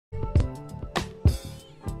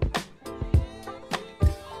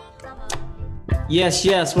Yes,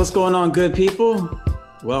 yes. What's going on, good people?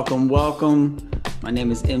 Welcome, welcome. My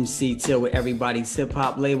name is MC Till with Everybody's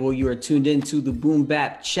Hip-Hop Label. You are tuned into the Boom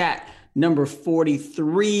Bap Chat number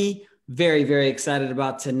 43. Very, very excited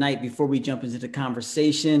about tonight. Before we jump into the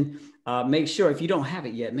conversation, make sure, if you don't have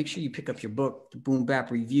it yet, make sure you pick up your book, the Boom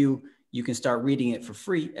Bap Review. You can start reading it for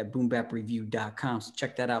free at boombapreview.com. So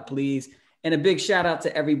check that out, please. And a big shout out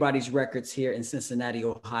to Everybody's Records here in Cincinnati,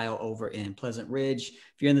 Ohio, over in Pleasant Ridge.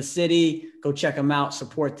 If you're in the city, go check them out,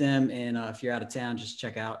 support them. And if you're out of town, just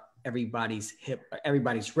check out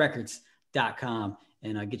everybody'srecords.com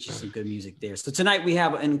and get you some good music there. So tonight we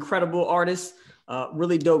have an incredible artist,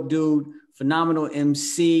 really dope dude, phenomenal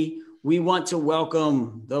MC. We want to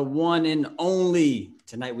welcome the one and only.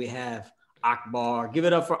 Tonight we have Akbar. Give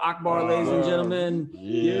it up for Akbar, ladies and gentlemen.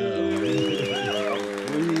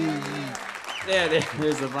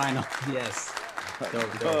 There's the vinyl. Yes.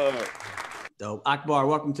 Dope. Akbar,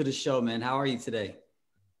 welcome to the show, man. How are you today?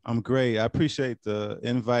 I'm great. I appreciate the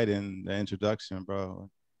invite and the introduction,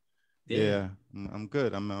 bro. Yeah, I'm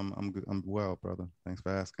good. I'm good. I'm well, brother. Thanks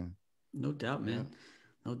for asking. No doubt, man.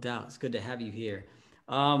 No doubt. It's good to have you here.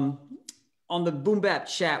 On the Boom Bap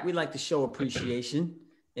Chat, we like to show appreciation.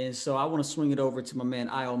 And so I want to swing it over to my man,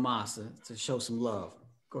 IOMOS, to show some love.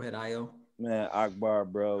 Go ahead, IO. Man, Akbar,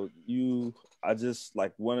 bro, I just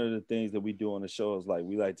like one of the things that we do on the show is like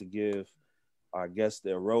we like to give our guests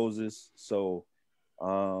their roses. So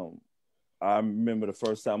I remember the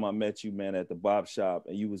first time I met you, man, at the Bop Shop,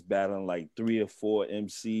 and you was battling like 3 or 4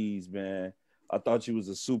 MCs, man. I thought you was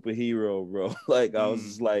a superhero, bro. Like I was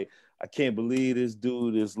just like, I can't believe this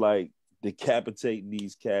dude is like decapitating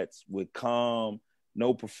these cats with calm,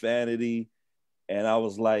 no profanity. And I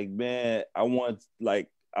was like, man, I want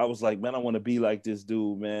to be like this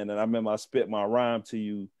dude, man. And I remember I spit my rhyme to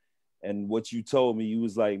you, and what you told me, you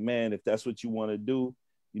was like, man, if that's what you want to do,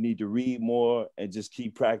 you need to read more and just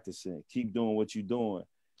keep practicing, keep doing what you're doing.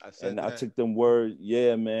 I took them words,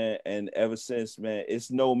 yeah, man. And ever since, man, it's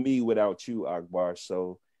no me without you, Akbar.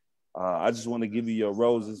 So I just want to give you your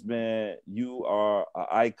roses, man. You are an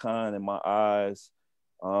icon in my eyes.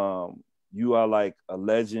 You are like a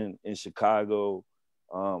legend in Chicago.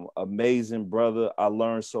 Amazing brother. I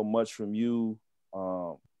learned so much from you.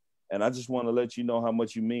 And I just want to let you know how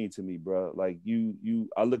much you mean to me, bro. Like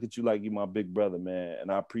I look at you like you're my big brother, man. And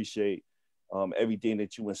I appreciate everything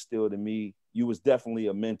that you instilled in me. You was definitely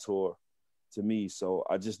a mentor to me. So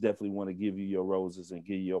I just definitely want to give you your roses and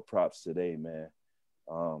give you your props today, man.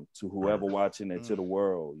 To whoever watching and to the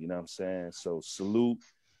world, you know what I'm saying? So salute.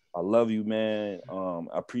 I love you, man. I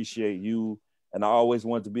appreciate you. And I always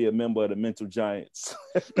wanted to be a member of the Mental Giants.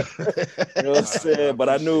 You know what I'm saying? But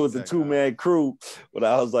I knew it was a 2-man crew. But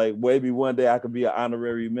I was like, maybe one day I could be an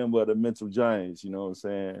honorary member of the Mental Giants. You know what I'm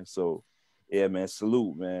saying? So, yeah, man,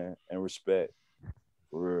 salute, man, and respect.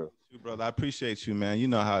 For real. Brother, I appreciate you, man. You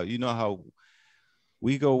know how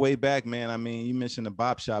we go way back, man. I mean, you mentioned the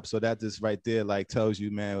Bop Shop, so that just right there, like, tells you,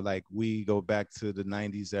 man, like, we go back to the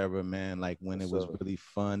 90s era, man, like, when it was really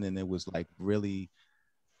fun and it was, like, really,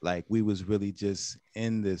 like, we was really just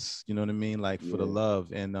in this, you know what I mean? Like, for the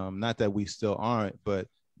love. And not that we still aren't, but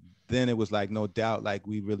then it was, like, no doubt, like,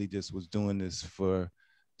 we really just was doing this for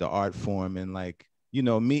the art form. And, like, you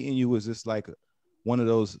know, meeting you was just, like, one of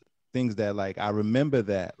those things that, like, I remember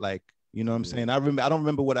that, like, you know what I'm saying? I don't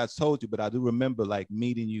remember what I told you, but I do remember like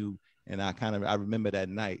meeting you, and I remember that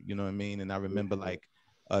night, you know what I mean? And I remember like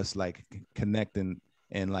us like connecting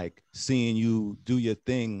and like seeing you do your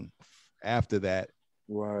thing after that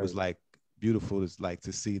was like beautiful. It's like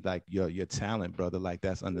to see like your talent, brother. Like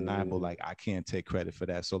that's undeniable. Like I can't take credit for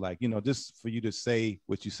that. So like, you know, just for you to say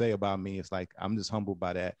what you say about me, it's like I'm just humbled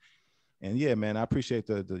by that. And yeah, man, I appreciate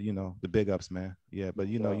the you know, the big ups, man. Yeah, but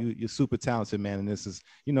you know, you're super talented, man. And this is,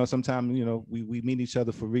 you know, sometimes, you know, we meet each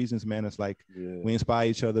other for reasons, man. It's like we inspire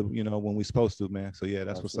each other, you know, when we're supposed to, man. So yeah,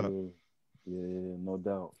 that's Absolutely. what's up. Yeah, no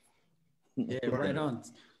doubt. Yeah, right on.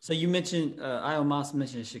 So you mentioned, IOMOS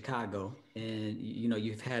mentioned Chicago, and you know,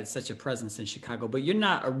 you've had such a presence in Chicago, but you're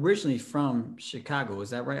not originally from Chicago.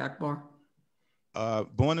 Is that right, Akbar?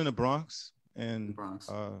 Born in the Bronx and Bronx.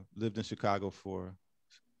 Lived in Chicago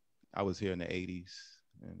I was here in the 80s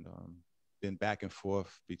and been back and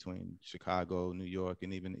forth between Chicago, New York,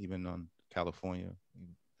 and even on California,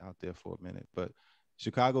 out there for a minute. But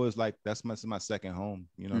Chicago is like, that's my second home,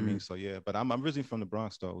 you know what I mean? So yeah, but I'm originally from the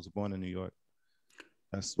Bronx though. I was born in New York.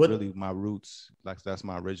 That's really my roots. Like that's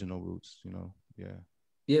my original roots, you know? Yeah.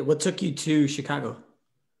 Yeah, what took you to Chicago?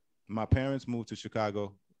 My parents moved to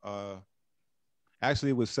Chicago.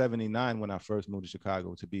 Actually, it was 79 when I first moved to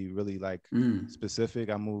Chicago. To be really like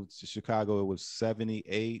specific, I moved to Chicago. It was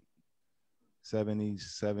 78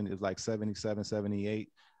 77, it was like 77, 78.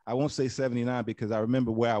 I won't say 79 because I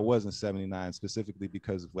remember where I was in 79 specifically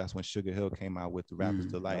because that's when Sugar Hill came out with The Rapper's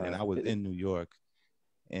Delight, and I was in New York,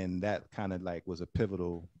 and that kind of like was a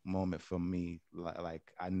pivotal moment for me. Like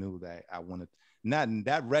I knew that I wanted, not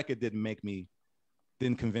that record didn't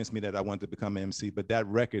convince me that I wanted to become an MC, but that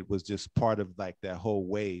record was just part of like that whole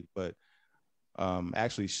wave. But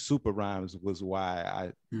actually Super Rhymes was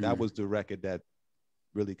why that was the record that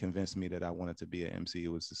really convinced me that I wanted to be an MC.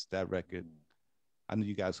 It was just that record. I know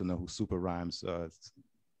you guys will know who Super Rhymes,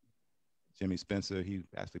 Jimmy Spencer, he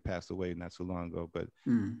actually passed away not too long ago, but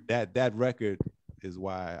that record is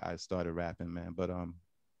why I started rapping, man. But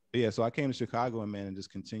yeah, so I came to Chicago and man, and just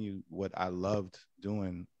continued what I loved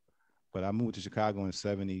doing. But I moved to Chicago in the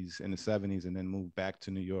 70s, and then moved back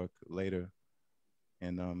to New York later.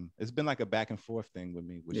 And it's been like a back and forth thing with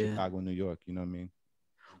me with Chicago and New York, you know what I mean?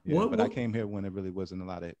 Yeah, but I came here when it really wasn't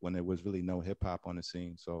when there was really no hip hop on the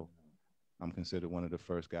scene. So I'm considered one of the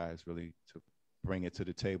first guys really to bring it to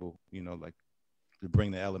the table, you know, like to bring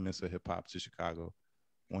the elements of hip hop to Chicago.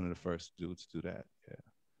 One of the first dudes to do that. Yeah.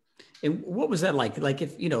 And what was that like? Like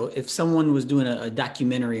if someone was doing a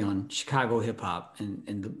documentary on Chicago hip hop and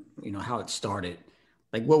the, how it started,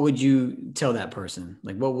 like what would you tell that person?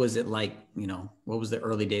 Like what was it like? What was the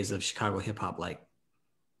early days of Chicago hip hop like?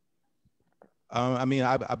 I mean,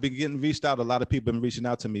 I've been getting reached out. A lot of people have been reaching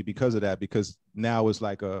out to me because of that, because now it's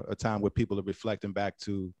like a time where people are reflecting back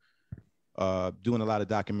to doing a lot of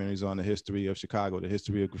documentaries on the history of Chicago, the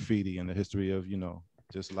history of graffiti, and the history of,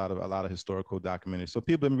 just a lot of historical documentaries. So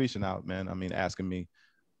people have been reaching out, man. I mean, asking me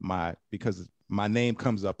because my name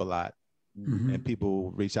comes up a lot. And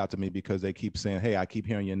people reach out to me because they keep saying, hey, I keep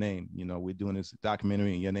hearing your name. We're doing this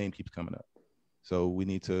documentary and your name keeps coming up. So we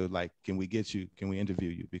need to, like, can we interview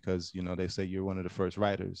you? Because, they say you're one of the first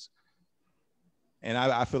writers. And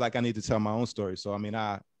I feel like I need to tell my own story. So, I mean,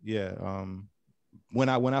 when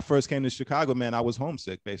I first came to Chicago, man, I was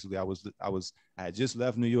homesick. Basically, I had just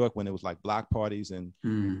left New York when it was like block parties, and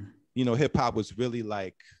hip hop was really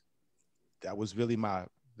like, that was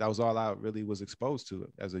all I really was exposed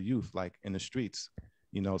to as a youth, like in the streets.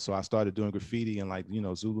 So I started doing graffiti, and like,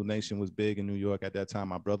 Zulu Nation was big in New York at that time.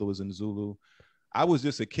 My brother was in Zulu. I was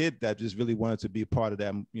just a kid that just really wanted to be part of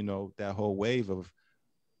that, that whole wave of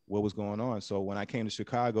what was going on. So when I came to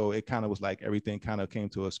Chicago, it kind of was like everything kind of came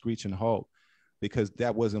to a screeching halt, because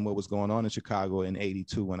that wasn't what was going on in Chicago in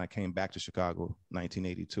 82 when I came back to Chicago,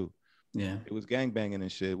 1982. Yeah. It was gangbanging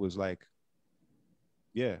and shit. It was like,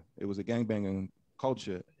 yeah, it was a gangbanging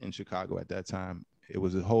culture in Chicago at that time. It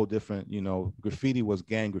was a whole different, graffiti was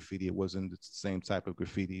gang graffiti. It wasn't the same type of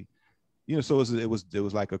graffiti. So it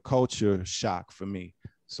was like a culture shock for me.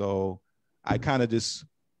 So I kind of just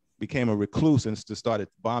became a recluse and just started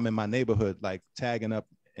bombing my neighborhood, like tagging up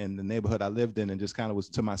in the neighborhood I lived in, and just kind of was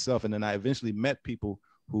to myself. And then I eventually met people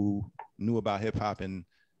who knew about hip hop, and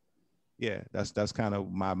yeah, that's kind of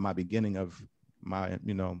my beginning of my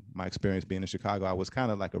experience being in Chicago. I was kind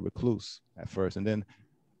of like a recluse at first, and then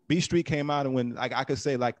B Street came out, and when I could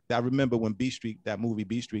say, like, I remember when that movie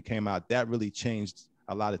B Street came out, that really changed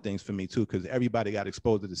a lot of things for me too, because everybody got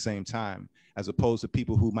exposed at the same time, as opposed to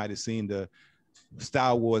people who might have seen the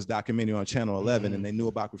Star Wars documentary on Channel 11 and they knew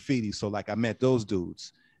about graffiti. So like I met those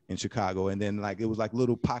dudes in Chicago, and then like it was like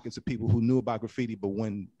little pockets of people who knew about graffiti. But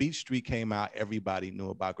when Beat Street came out, everybody knew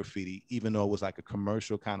about graffiti, even though it was like a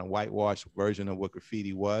commercial kind of whitewashed version of what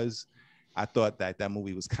graffiti was. I thought that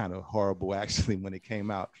movie was kind of horrible actually when it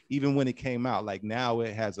came out. Even when it came out, like now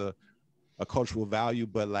it has a cultural value,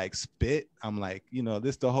 but like Spit, I'm like,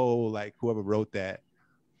 this the whole, like, whoever wrote that.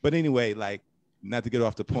 But anyway, like, not to get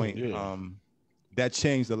off the point, that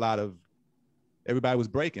changed a lot of, everybody was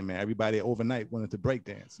breaking, man. Everybody overnight wanted to break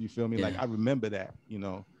dance. You feel me? Yeah. Like I remember that,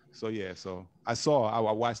 So yeah, so I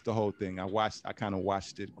watched the whole thing. I kind of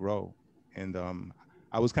watched it grow. And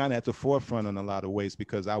I was kind of at the forefront in a lot of ways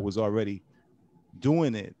because I was already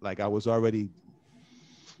doing it. Like I was doing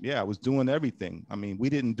everything. I mean, we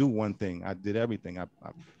didn't do one thing. I did everything.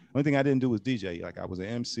 Only thing I didn't do was DJ. Like I was an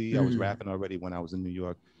MC. I was rapping already when I was in New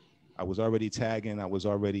York. I was already tagging. I was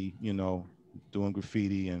already, doing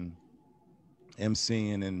graffiti and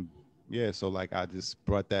MCing, and yeah. So like I just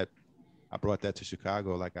brought that to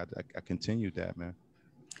Chicago. Like I continued that, man.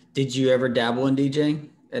 Did you ever dabble in DJing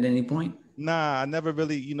at any point? Nah, I never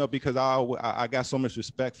really, because I got so much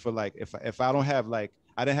respect for, like, if I don't have, like,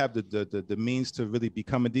 I didn't have the means to really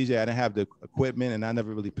become a DJ. I didn't have the equipment, and I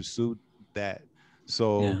never really pursued that.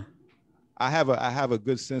 So yeah. I have a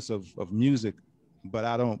good sense of music, but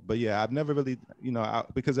I've never really,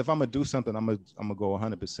 because if I'm gonna do something, I'm gonna go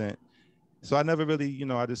 100%. So I never really,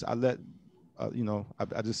 I let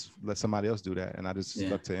I just let somebody else do that, and I just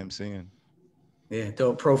stuck to MCing. Yeah,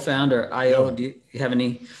 Dope. Pro-founder IO, do you have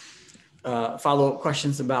any follow-up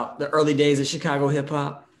questions about the early days of Chicago hip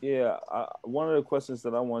hop? Yeah, one of the questions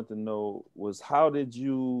that I wanted to know was, how did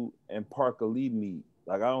you and Parker Lee meet?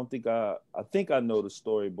 Like, I think I know the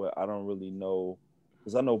story, but I don't really know,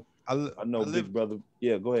 because I know Big Brother.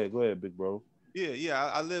 Yeah, go ahead, Big Bro.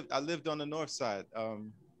 Yeah. I lived on the north side.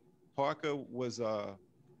 Parker was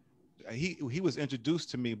he was introduced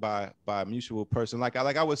to me by a mutual person. Like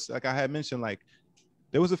I had mentioned, like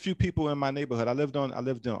there was a few people in my neighborhood. I lived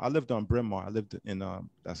on Bryn Mawr. I lived in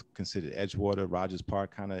that's considered Edgewater, Rogers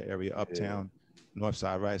Park kind of area, uptown, north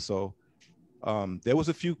side, right? So there was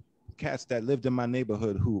a few cats that lived in my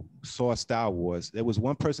neighborhood who saw Style Wars. There was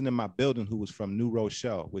one person in my building who was from New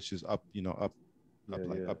Rochelle, which is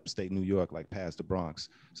upstate New York, like past the Bronx.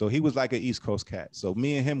 So he was like an East Coast cat. So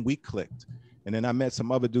me and him, we clicked. And then I met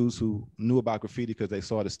some other dudes who knew about graffiti because they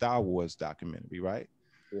saw the Style Wars documentary, right?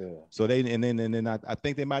 Yeah. So I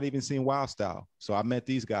think they might even seen Wild Style. So I met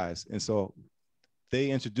these guys, and so they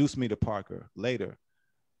introduced me to Parker later.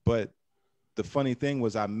 But the funny thing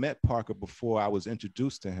was, I met Parker before I was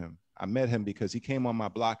introduced to him. I met him because he came on my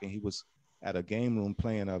block and he was at a game room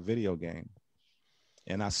playing a video game,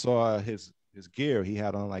 and I saw his gear. He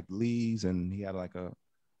had on like Lee's, and he had like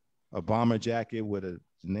a bomber jacket with a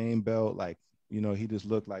name belt, like. He just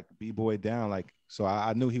looked like B-boy down. Like, so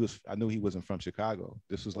I knew he wasn't from Chicago.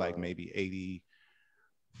 This was like maybe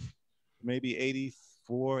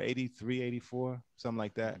 84, 83, 84, something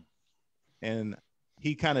like that. And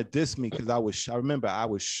he kind of dissed me because I remember I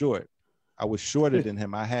was short. I was shorter than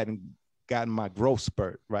him. I hadn't gotten my growth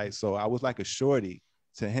spurt, right? So I was like a shorty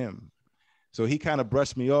to him. So he kind of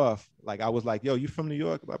brushed me off. Like, I was like, yo, you from New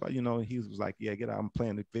York? He was like, yeah, get out. I'm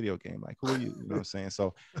playing the video game. Like, who are you? You know what I'm saying?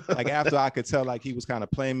 So like, after I could tell like he was kind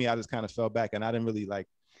of playing me, I just kind of fell back, and I didn't really like,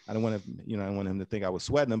 I didn't want to, I want him to think I was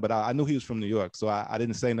sweating him, but I knew he was from New York. So I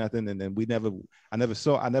didn't say nothing. And then I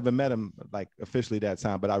never met him like officially that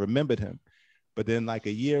time, but I remembered him. But then like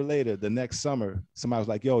a year later, the next summer, somebody was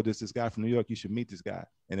like, yo, this guy from New York, you should meet this guy.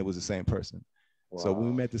 And it was the same person. Wow. So when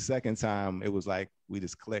we met the second time, it was like, we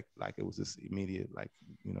just clicked. Like, it was just immediate. Like,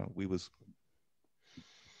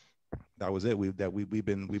 that was it. We've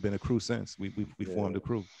been a crew since. We formed a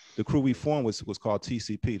crew. The crew we formed was called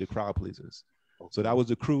TCP, the Crowd Pleasers. Okay. So that was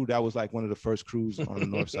the crew. That was like one of the first crews on the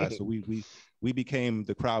north side. So we became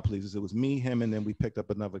the Crowd Pleasers. It was me, him, and then we picked up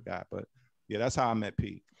another guy. But yeah, that's how I met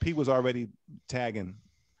P. P was already tagging.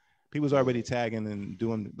 He was already tagging and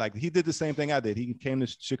doing, like, he did the same thing I did. He came to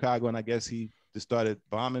Chicago, and I guess he just started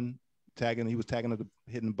bombing, tagging. He was tagging the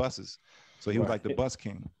hidden buses. So he was like the bus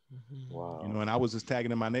king. Wow. And I was just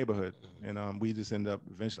tagging in my neighborhood. And we just ended up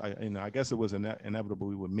eventually, I guess it was inevitable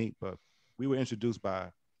we would meet, but we were introduced by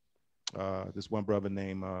this one brother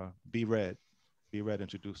named B Red. B Red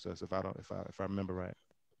introduced us, if I remember right.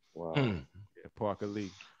 Wow. Yeah, Parker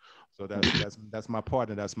Lee. So that's my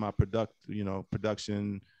partner. That's my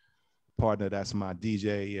production partner. That's my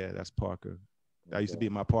DJ. Yeah, that's Parker. I used to be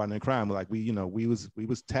my partner in crime. Like, we was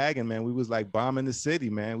tagging, man. We was like bombing the city,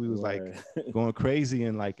 man. We was like going crazy.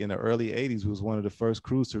 And like in the early 80s, we was one of the first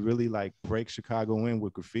crews to really like break Chicago in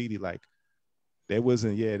with graffiti. Like, they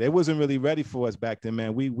wasn't really ready for us back then,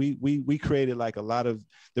 man. We created like a lot of,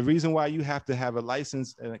 the reason why you have to have a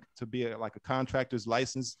license and to be like a contractor's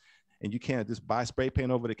license, and you can't just buy spray paint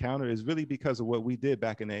over the counter, is really because of what we did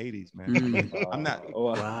back in the 80s, man. I mean, I'm not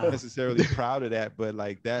necessarily proud of that, but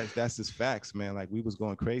like that's just facts, man. Like, we was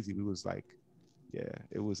going crazy. We was like, yeah,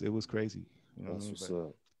 it was crazy. That's what's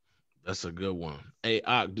up. That's a good one. Hey,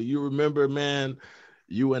 Ak, do you remember, man,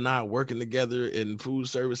 you and I working together in food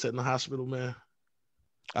service in the hospital, man?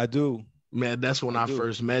 I do. Man, that's when I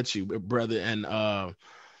first met you, brother. And I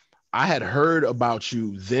had heard about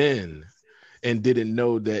you then, and didn't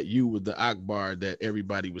know that you were the Akbar that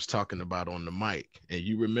everybody was talking about on the mic. And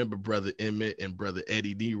you remember Brother Emmett and Brother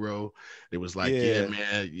Eddie Nero? It was like, yeah,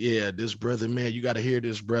 man, yeah, this brother, man, you got to hear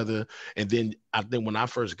this brother. And then I think when I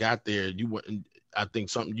first got there, you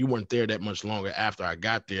weren't there that much longer after I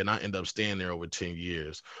got there, and I ended up staying there over 10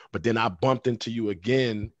 years. But then I bumped into you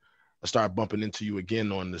again. I started bumping into you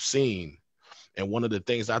again on the scene. And one of the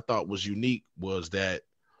things I thought was unique was that,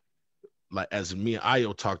 like, as me and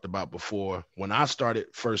Ayo talked about before, when I started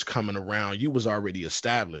first coming around, you was already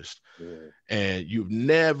established. Yeah. And you've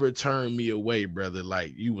never turned me away, brother.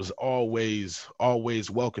 Like, you was always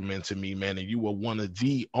welcoming to me, man. And you were one of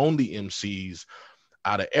the only MCs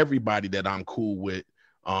out of everybody that I'm cool with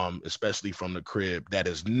especially from the crib, that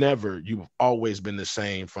is never, you've always been the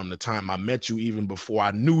same from the time I met you, even before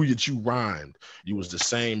I knew that you rhymed. You was the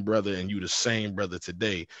same brother, and you the same brother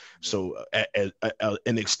today. So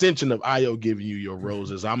an extension of IO giving you your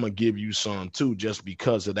roses, I'm gonna give you some too, just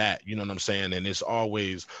because of that. You know what I'm saying? And it's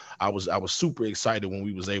always, I was super excited when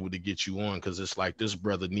we was able to get you on, because it's like, this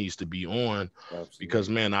brother needs to be on. Absolutely. Because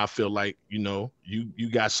man, I feel like, you know, you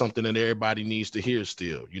got something that everybody needs to hear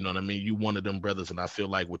still. You know what I mean? You one of them brothers, and I feel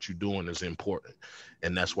like what you're doing is important,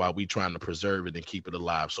 and that's why we trying to preserve it and keep it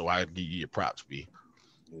alive. So I give you your props, B.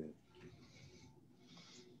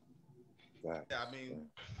 Yeah, I mean,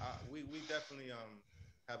 we definitely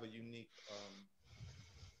have a unique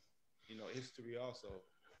you know, history also,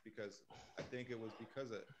 because I think it was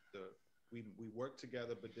because of we worked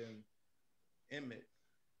together, but then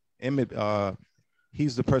Emmett,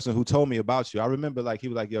 he's the person who told me about you. I remember, like, he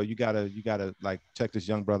was like, yo, you gotta like check this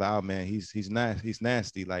young brother out, man. He's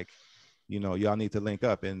nasty. Like, you know, y'all need to link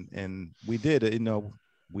up. And we did it, you know,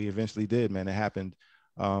 we eventually did, man. It happened.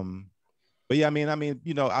 But yeah, I mean,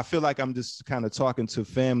 you know, I feel like I'm just kind of talking to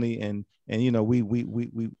family, and you know,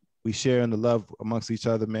 we share in the love amongst each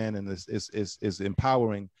other, man, and it's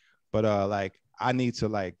empowering. But like, I need to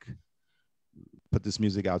like put this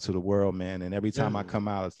music out to the world, man. And every time I come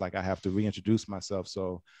out, it's like I have to reintroduce myself.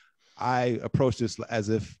 So I approach this as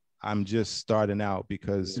if I'm just starting out,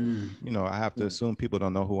 because you know, I have to assume people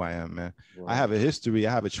don't know who I am, man. I have a history,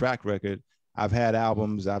 I have a track record. I've had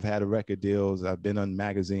albums, I've had record deals, I've been on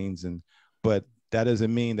magazines, but that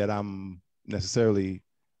doesn't mean that I'm necessarily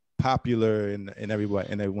popular in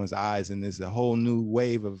everyone's eyes. And there's a whole new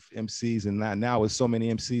wave of MCs, and now with so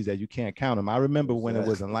many MCs that you can't count them. I remember when it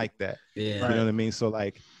wasn't like that. You know what I mean? So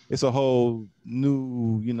like, it's a whole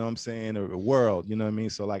new, you know what I'm saying, a world, you know what I mean?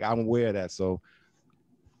 So like, I'm aware of that. So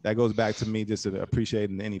that goes back to me just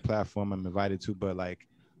appreciating any platform I'm invited to. But like,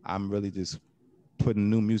 I'm really just putting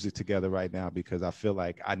new music together right now, because I feel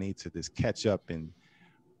like I need to just catch up and,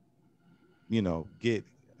 you know, get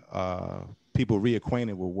people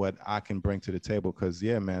reacquainted with what I can bring to the table. Because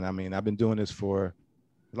yeah, man, I mean, I've been doing this for,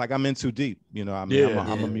 like, I'm in too deep, you know. I mean,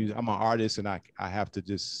 I'm an artist, and I have to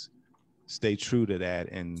just stay true to that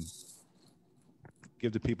and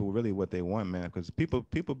give the people really what they want, man. Because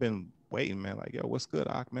people been waiting, man. Like, yo, what's good,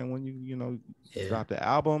 Ak, man? When you know, drop the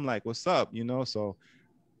album, like, what's up, you know? So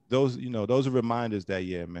those, you know, those are reminders that,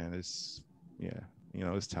 yeah, man, it's, you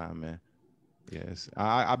know, it's time, man. Yes,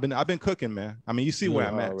 I've been cooking, man. I mean, you see where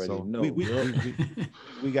I'm at. So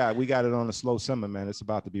we got it on a slow simmer, man. It's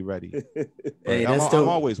about to be ready. Hey, I'm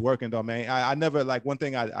always working though, man. I never, like, one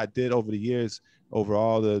thing I did over the years, over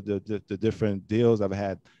all the different deals I've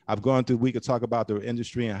had. I've gone through. We could talk about the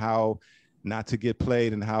industry and how not to get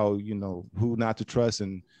played, and how, you know, who not to trust,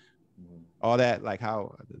 and all that, like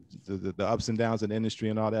how the ups and downs of the industry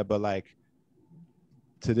and all that. But like,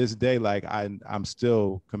 to this day, like, I'm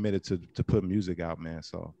still committed to put music out, man.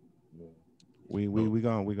 So we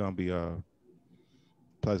gonna be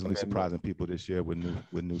pleasantly surprising people this year with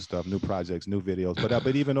new stuff, new projects, new videos.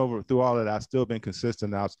 But even through all of that, I've still been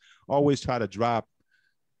consistent. I've always try to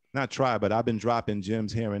but I've been dropping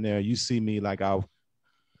gems here and there. You see me, like, I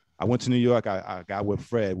went to New York. I got with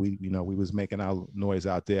Fred. We was making our noise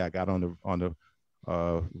out there. I got on the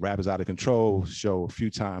Rappers Out of Control show a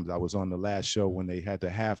few times. I was on the last show when they had the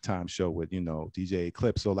halftime show with, you know, DJ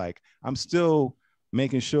Eclipse. So like, I'm still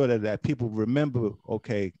making sure that people remember,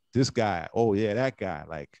 okay, this guy, oh yeah, that guy,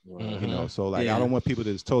 like, you know. So like, I don't want people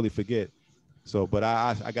to just totally forget. So, but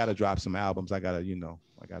I gotta drop some albums. I gotta, you know,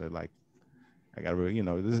 you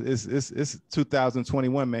know, it's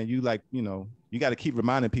 2021, man. You, like, you know, you got to keep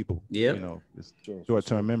reminding people, you know, it's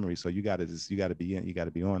short-term memory. So you got to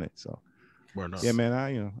be on it. So yeah,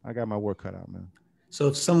 man, I got my work cut out, man. So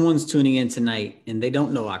if someone's tuning in tonight and they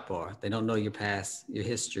don't know Akbar, they don't know your past, your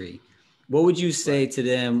history, what would you say to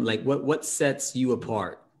them? Like, what sets you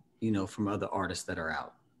apart, you know, from other artists that are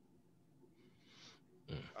out?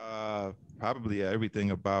 Probably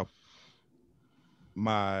everything about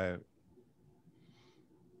my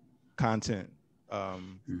content.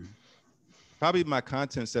 Probably my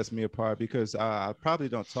content sets me apart, because I probably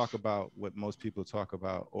don't talk about what most people talk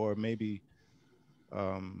about, or maybe,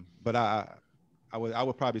 but I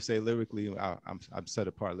would probably say lyrically, I'm set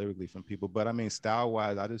apart lyrically from people. But I mean, style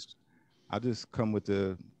wise, I just come with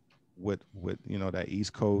you know, that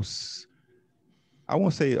East Coast. I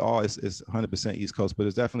won't say it's 100% East Coast, but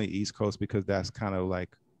it's definitely East Coast, because that's kind of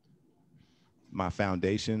like my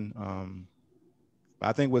foundation.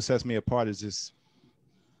 I think what sets me apart is just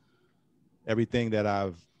everything that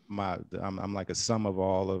I'm like a sum of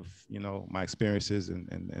all of, you know, my experiences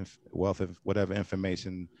and wealth of whatever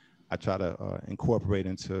information I try to incorporate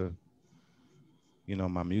into, you know,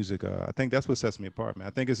 my music. I think that's what sets me apart, man.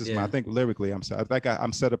 I think it's just I think lyrically, I'm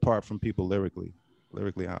set apart from people lyrically.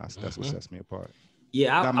 That's what sets me apart.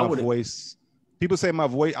 Yeah, Not my voice. People say my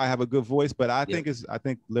voice, I have a good voice, but I think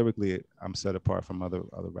lyrically I'm set apart from other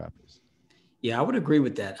rappers. Yeah, I would agree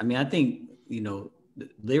with that. I mean, I think, you know,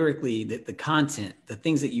 lyrically, the content, the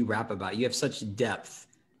things that you rap about, you have such depth,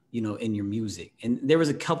 you know, in your music. And there was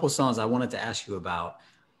a couple songs I wanted to ask you about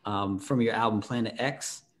from your album Planet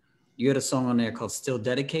X. You had a song on there called Still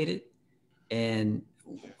Dedicated. And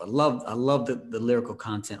I love the lyrical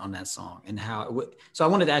content on that song and how so I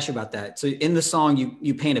wanted to ask you about that. So in the song,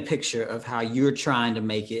 you paint a picture of how you're trying to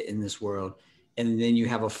make it in this world. And then you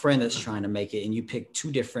have a friend that's trying to make it, and you pick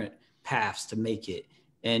two different paths to make it.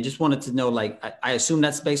 And just wanted to know, like, I assume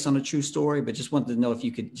that's based on a true story, but just wanted to know if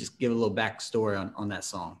you could just give a little backstory on that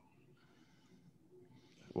song.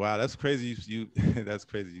 Wow, that's crazy. That's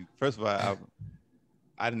crazy. First of all,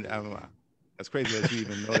 that's crazy that you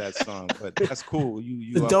even know that song, but that's cool.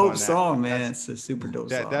 It's a dope song, man. It's a super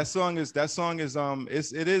dope song. That song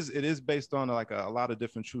is it is based on like a lot of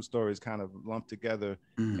different true stories kind of lumped together,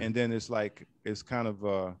 and then it's kind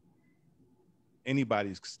of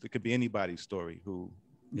it could be anybody's story who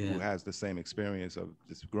has the same experience of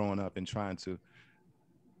just growing up and trying to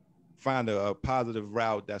find a positive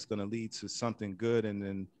route that's going to lead to something good, and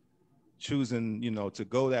then choosing, you know, to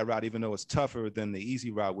go that route, even though it's tougher than the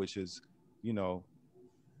easy route, which is, you know,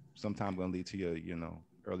 sometimes going to lead to your, you know,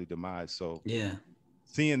 early demise. So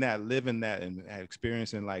seeing that, living that, and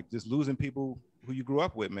experiencing like just losing people who you grew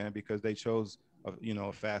up with, man, because they chose, you know,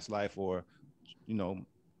 a fast life, or, you know,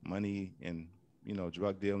 money and, you know,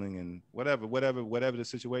 drug dealing and whatever the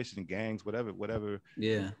situation, gangs, whatever.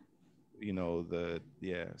 Yeah. You know,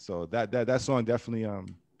 so that song definitely,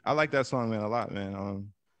 I like that song, man, a lot,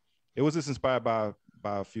 man. It was just inspired by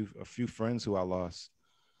a few friends who I lost.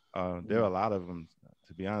 There are a lot of them,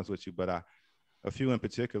 to be honest with you, but a few in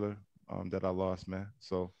particular that I lost, man.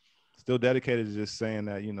 So still dedicated to just saying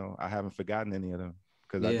that, you know, I haven't forgotten any of them,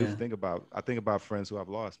 because I think about friends who I've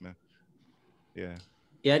lost, man. Yeah.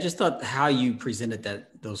 Yeah, I just thought how you presented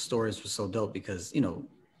those stories was so dope, because, you know,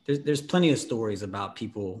 there's plenty of stories about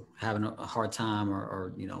people having a hard time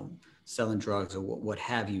or you know, selling drugs or what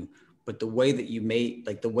have you. But the way that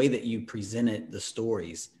you presented the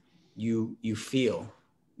stories, you feel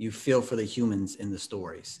for the humans in the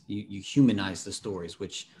stories. You humanize the stories,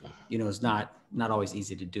 which, you know, is not always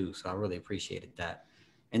easy to do. So I really appreciated that.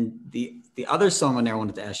 And the other song on there I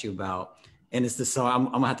wanted to ask you about, and it's the song,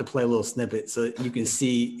 I'm gonna have to play a little snippet so you can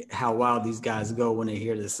see how wild these guys go when they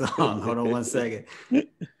hear this song. Hold on one second.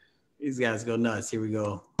 These guys go nuts. Here we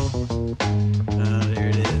go. There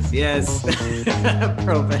it is. Yes.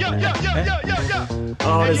 Bro,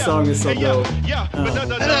 oh, this song is so dope. All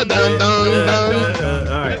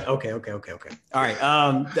right. Okay. All right.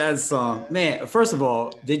 That song, man. First of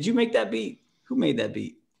all, did you make that beat? Who made that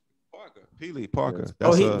beat? Parker.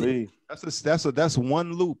 That's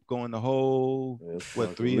one loop going the whole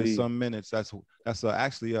 3 and some minutes. That's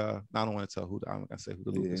actually I don't want to tell I'm not gonna say who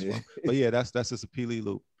the loop is from, but yeah, that's just a P.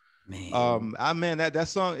 loop. Man. That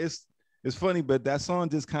song is funny, but that song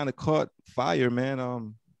just kind of caught fire,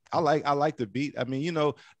 man. I like the beat. I mean, you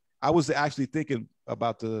know, I was actually thinking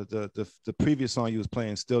about the previous song you was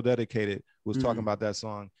playing, Still Dedicated, was talking about that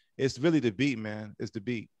song. It's really the beat, man. It's the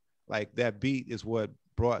beat. Like that beat is what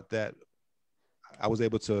brought that. I was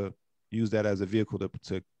able to use that as a vehicle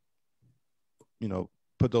to you know,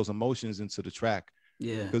 put those emotions into the track.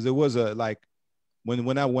 Yeah. Because it was a like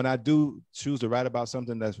when I do choose to write about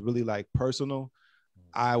something that's really like personal,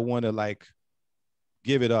 I want to like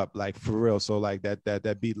give it up like for real. So like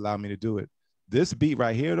that beat allowed me to do it. This beat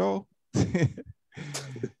right here though,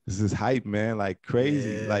 this is hype, man, like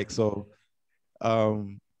crazy. Yeah. Like so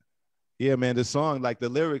yeah, man, the song, like the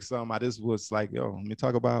lyrics, I just was like, yo, let me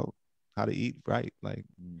talk about how to eat right. Like,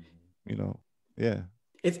 you know, yeah.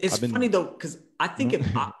 It's funny though, because I think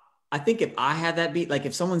if I had that beat, like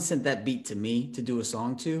if someone sent that beat to me to do a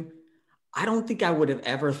song to, I don't think I would have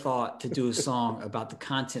ever thought to do a song about the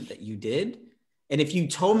content that you did. And if you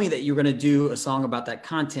told me that you were going to do a song about that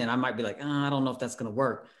content, I might be like, I don't know if that's going to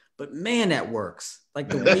work. But man, that works. Like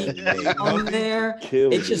the way on there,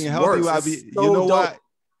 it just works. You know why?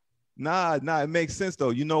 Nah, it makes sense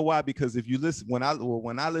though. You know why? Because if you listen, when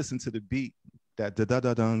I listen to the beat, that da da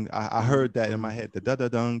da dung, I heard that in my head, the da da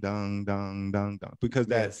dung dung dung dung dung, because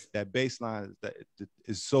that bass line that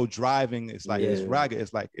is so driving. It's like it's ragged.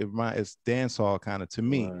 It's like it's dancehall kind of to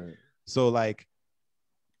me. Right. So like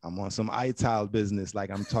I'm on some ITAL business. Like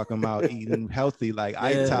I'm talking about eating healthy, like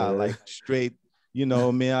ITAL, like straight you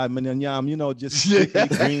know, man, I mean, yeah, you know, just strictly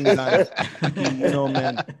greens on turkey, you know,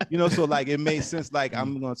 man, you know, so like it made sense. Like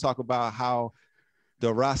I'm gonna talk about how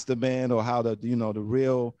the Rasta man or how the, you know, the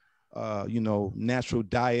real, you know, natural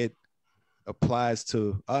diet applies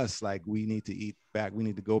to us. Like we need to eat back, we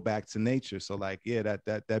need to go back to nature. So like, yeah,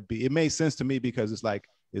 that be, it made sense to me because it's like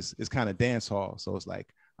it's kind of dance hall. So it's like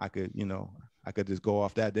I could, you know, I could just go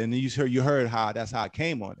off that. Then you heard how that's how I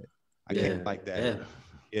came on it. I came like that.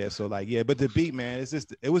 Yeah. So like, yeah, but the beat, man,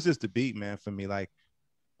 it was just the beat, man, for me. Like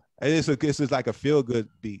it's just like a feel good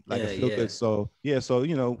beat, like a feel good. So yeah, so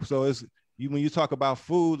you know, so it's you when you talk about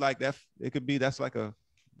food like that, it could be that's like a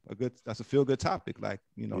good, that's a feel good topic, like,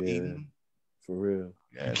 you know, eating. For real.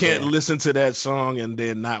 Yeah, you can't listen to that song and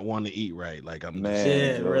then not want to eat right. Like I'm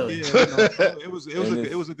man, really. Yeah, you know,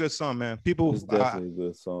 it was a good song, man. People, it's definitely a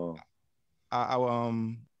good song.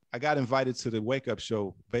 I got invited to the Wake Up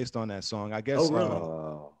show based on that song. I guess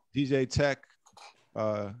DJ Tech,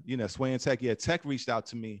 you know, Sway and Tech. Yeah, Tech reached out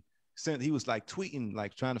to me. He was like tweeting,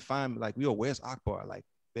 like trying to find me, like, yo, where's Akbar? Like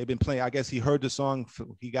they've been playing. I guess he heard the song.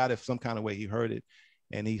 He got it some kind of way. He heard it,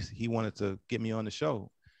 and he wanted to get me on the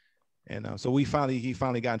show. And so he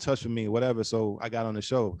finally got in touch with me, whatever. So I got on the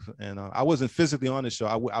show, and I wasn't physically on the show.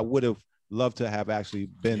 I would have loved to have actually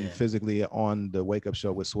been physically on the Wake Up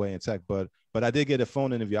show with Sway and Tech, but I did get a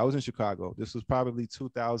phone interview. I was in Chicago. This was probably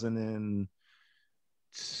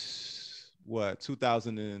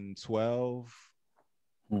 2012,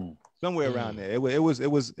 somewhere around there. It was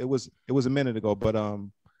a minute ago, but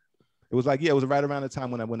it was like, yeah, it was right around the time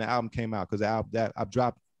when the album came out, because I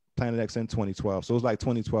dropped Planet X in 2012, so it was like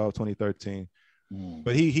 2012, 2013.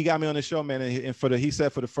 But he got me on the show, man, and he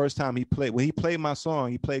said for the first time he played my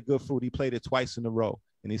song, he played Good Food, he played it twice in a row,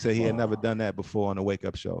 and he said he had never done that before on the Wake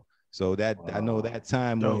Up show. So that I know that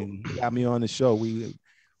time when he got me on the show, we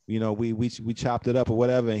chopped it up or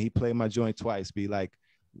whatever, and he played my joint twice. Be like,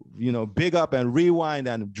 you know, big up and rewind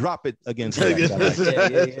and drop it against that. You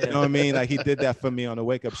know what I mean? Like he did that for me on the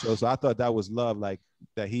Wake Up show. So I thought that was love, like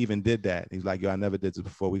that he even did that. He's like, yo, I never did this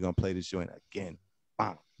before. We're gonna play this joint again.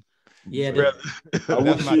 Bam. Yeah,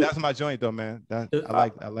 that's my joint though, man. I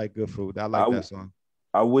like Good Food. I like that song.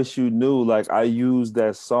 I wish you knew, like I use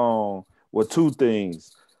that song with two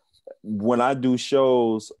things. When I do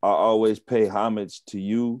shows, I always pay homage to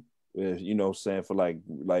you. You know what I'm saying, for like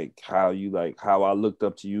how I looked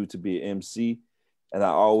up to you to be an MC. And I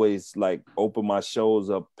always like open my shows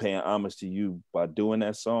up paying homage to you by doing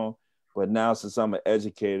that song. But now since I'm an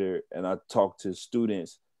educator and I talk to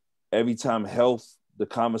students, every time the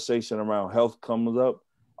conversation around health comes up,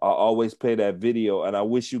 I always play that video. And I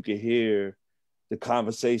wish you could hear the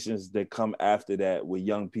conversations that come after that with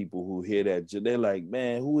young people who hear that. They're like,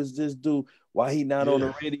 man, who is this dude? Why he not on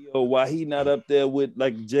the radio? Why he not up there with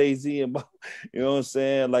like Jay-Z? And you know what I'm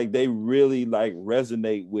saying? Like they really like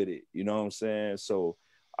resonate with it. You know what I'm saying? So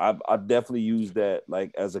I definitely use that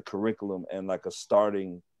like as a curriculum and like a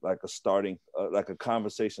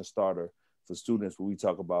conversation starter for students when we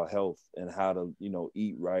talk about health and how to, you know,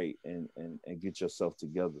 eat right and get yourself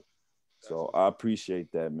together. So I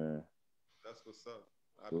appreciate that, man. That's what's up.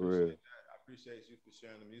 I appreciate that. I appreciate you for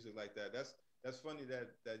sharing the music like that. That's funny that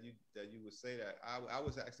you would say that. I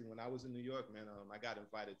was actually, when I was in New York, man, I got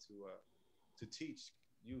invited to teach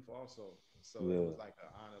youth also. So it was like an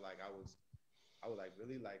honor. Like I was like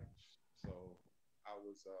really like, so I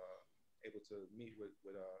was able to meet with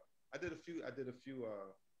I did a few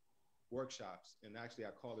workshops, and actually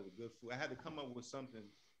I called it a Good Food. I had to come up with something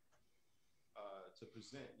to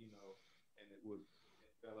present, you know, and it would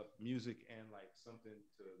develop music and like something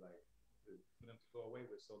for them to go away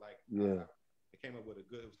with. So like, I came up with it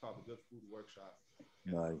was called the Good Food Workshop.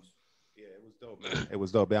 Nice. Yeah, it was dope, man. It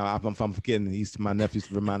was dope. I'm forgetting. My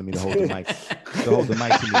nephew's reminding me to hold the mic. To hold the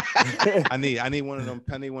mic to me. I need one of them.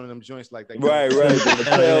 I need one of them joints like that. Right.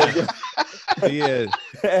 Yeah.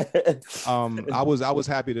 I was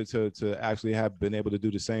happy to actually have been able to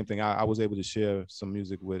do the same thing. I was able to share some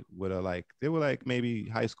music with like, they were like maybe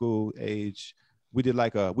high school age. We did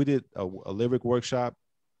a lyric workshop,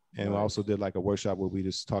 and we also did like a workshop where we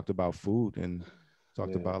just talked about food and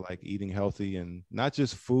talked about like eating healthy, and not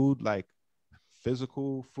just food, like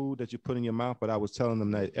physical food that you put in your mouth, but I was telling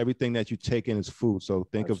them that everything that you take in is food. So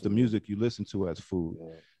think of the music you listen to as food.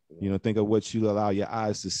 You know, think of what you allow your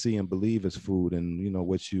eyes to see and believe as food, and you know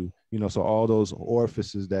what you know. So all those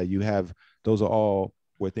orifices that you have, those are all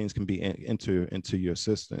where things can be enter into your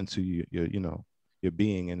system, into your you know, your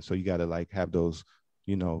being. And so you got to like have those,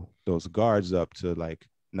 you know, those guards up to like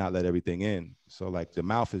not let everything in. So like the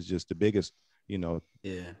mouth is just the biggest, you know,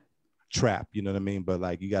 trap, you know what I mean? But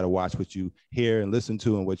like, you got to watch what you hear and listen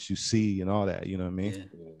to and what you see and all that, you know what I mean? Yeah.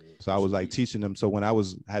 So I was like teaching them. So when I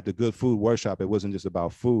had the good food workshop, it wasn't just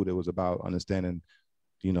about food. It was about understanding,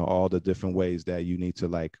 you know, all the different ways that you need to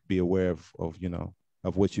like be aware of you know,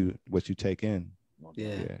 of what you take in.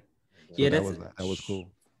 Yeah. So that was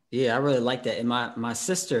cool. Yeah, I really like that. And my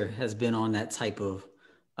sister has been on that type of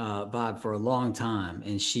vibe for a long time,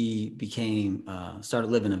 and she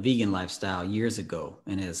started living a vegan lifestyle years ago,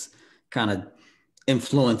 and has kind of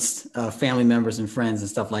influenced family members and friends and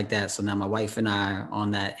stuff like that. So now my wife and I are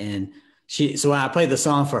on that, and so when I played the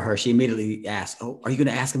song for her, she immediately asked, "Oh, are you going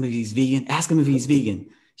to ask him if he's vegan? Ask him if he's vegan."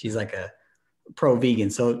 She's like a pro vegan.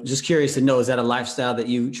 So just curious to know, is that a lifestyle that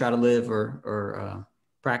you try to live or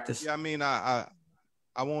practice? Yeah, I mean,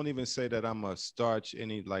 I won't even say that I'm a staunch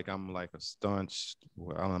I'm like a staunch,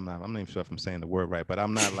 well, I'm not even sure if I'm saying the word right, but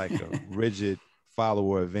I'm not like a rigid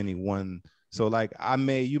follower of any one. So like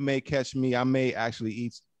you may catch me, I may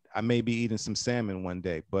be eating some salmon one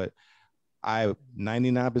day, but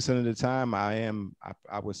 99% of the time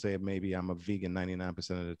I would say maybe I'm a vegan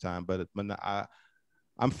 99% of the time, but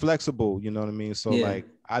I'm flexible, you know what I mean? So like,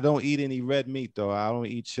 I don't eat any red meat though. I don't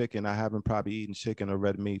eat chicken. I haven't probably eaten chicken or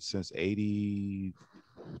red meat since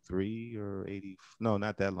 83 or 80. No,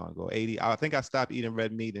 not that long ago. 80. I think I stopped eating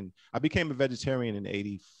red meat, and I became a vegetarian in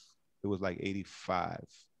 80. It was like 85,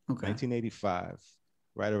 1985,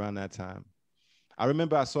 right around that time. I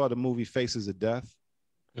remember I saw the movie Faces of Death.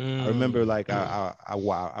 I remember like I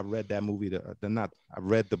read that movie. I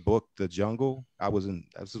read the book The Jungle.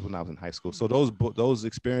 This is when I was in high school. So those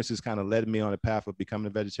experiences kind of led me on a path of becoming a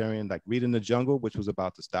vegetarian. Like reading The Jungle, which was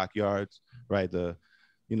about the stockyards, right? The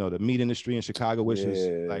meat industry in Chicago, which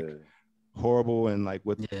is like horrible, and like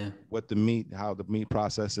how the meat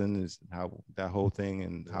processing is, how that whole thing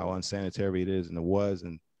and how unsanitary it is, and it was.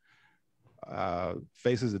 And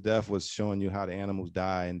Faces of Death was showing you how the animals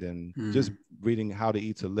die, and then just reading How to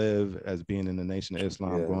Eat to Live as being in the Nation of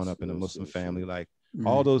Islam, growing up in a Muslim family, like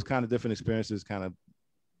all those kind of different experiences kind of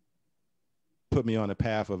put me on a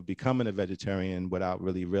path of becoming a vegetarian without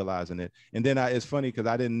really realizing it. And then it's funny because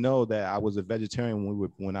I didn't know that I was a vegetarian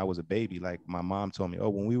when I was a baby. Like my mom told me, "Oh,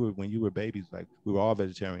 when you were babies, like we were all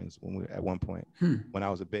vegetarians at one point." When I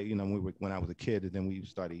was a baby, you know, when I was a kid, and then we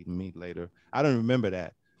started eating meat later. I don't remember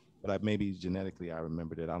that. But maybe genetically I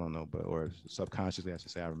remembered it. I don't know, or subconsciously I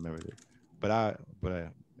should say I remembered it. But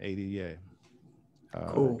 80,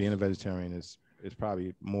 cool. Being a vegetarian is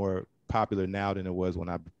probably more popular now than it was when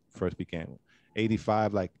I first began.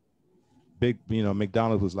 85, like big, you know,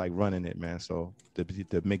 McDonald's was like running it, man. So the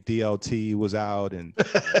McDLT was out, and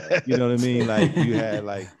you know what I mean. Like you had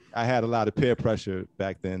I had a lot of peer pressure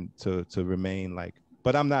back then to remain like.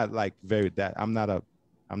 But I'm not like I'm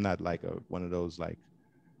not like one of those like,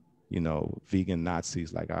 you know, vegan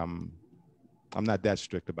Nazis. Like I'm not that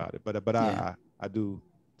strict about it, but I do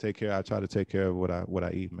take care. I try to take care of what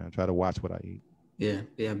I eat, man. I try to watch what I eat.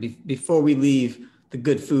 Yeah. Before we leave the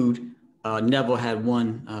good food, Neville had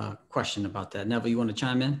one question about that. Neville, you want to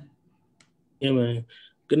chime in? Yeah, man.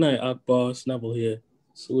 Good night, Akbar. It's Neville here.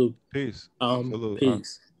 Salute. Peace. Salute.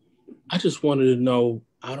 Peace. I just wanted to know,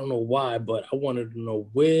 I don't know why, but I wanted to know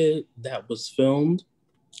where that was filmed.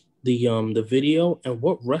 The video, and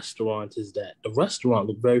what restaurant is that? The restaurant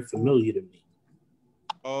looked very familiar to me.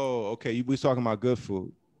 Oh, okay. We talking about good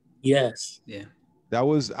food. Yes. Yeah. I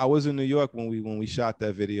was in New York when we shot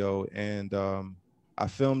that video, and I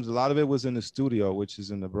filmed a lot of it was in the studio, which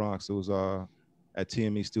is in the Bronx. It was at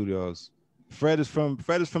TME Studios. Fred is from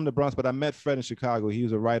the Bronx, but I met Fred in Chicago. He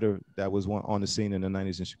was a writer that was on the scene in the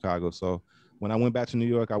 90s in Chicago. So when I went back to New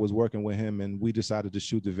York, I was working with him, and we decided to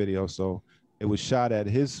shoot the video. So it was shot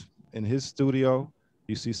in his studio.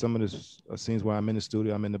 You see some of the scenes where I'm in the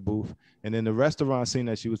studio, I'm in the booth. And then the restaurant scene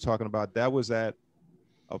that she was talking about, that was at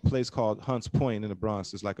a place called Hunts Point in the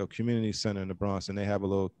Bronx. It's like a community center in the Bronx, and they have a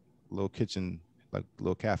little kitchen, like a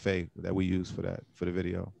little cafe that we use for the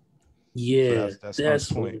video. Yeah, so that's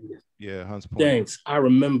Hunts Point. Yeah, Hunts Point. Thanks. I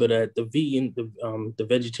remember that the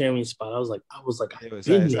vegetarian spot. I was like,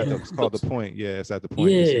 it's called the Point. Yeah, it's at the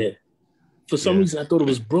Point. Yeah. For some reason, I thought it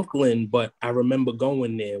was Brooklyn, but I remember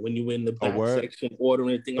going there when you were in the back section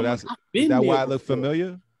ordering things. Is that why it looked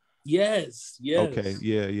familiar? Yes. Okay.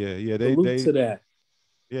 Yeah. They to that.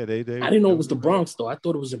 Yeah, they. I didn't know it was the Bronx though. I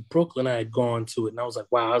thought it was in Brooklyn. I had gone to it, and I was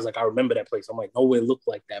like, wow. I remember that place. I'm like, nowhere looked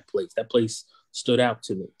like that place. That place stood out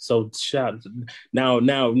to me. So now,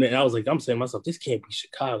 I was like, I'm saying to myself, this can't be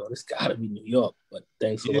Chicago. This got to be New York. But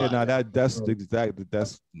thanks a lot. Yeah, no, that's exactly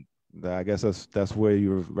I guess that's where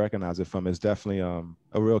you recognize it from. It's definitely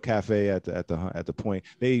a real cafe at the Point.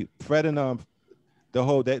 Fred and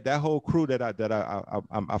that whole crew that I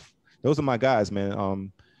those are my guys,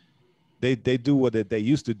 man. They do what they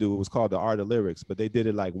used to do. It was called the Art of Lyrics, but they did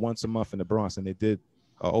it like once a month in the Bronx, and they did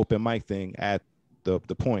an open mic thing at the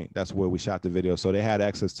Point. That's where we shot the video, so they had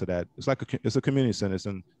access to that. It's like it's a community center.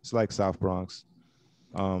 It's like South Bronx.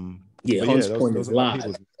 Yeah, Hunts Point those is are my live.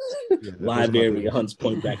 peoples. Yeah, Live area, Hunts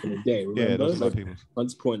Point back in the day. Remember? Yeah, those are my people.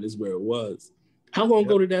 Hunts Point is where it was. How long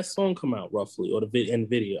ago did that song come out, roughly, or the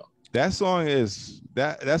video? That song is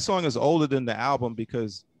older than the album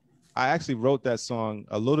because I actually wrote that song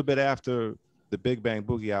a little bit after the Big Bang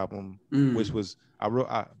Boogie album, which was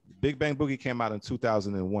Big Bang Boogie came out in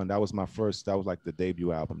 2001. That was like the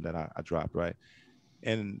debut album that I dropped, right?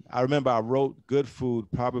 And I remember I wrote Good Food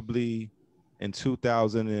probably in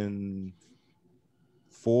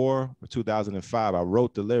 2004 or 2005. I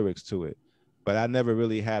wrote the lyrics to it, but I never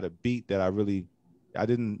really had a beat that I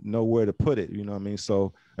didn't know where to put it. You know what I mean?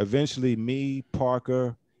 So eventually me,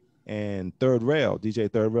 Parker, and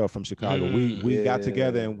DJ Third Rail from Chicago, we got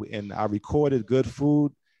together and I recorded Good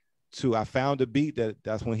Food I found a beat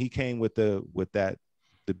that's when he came with the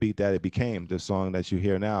beat that it became the song that you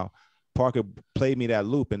hear now. Parker played me that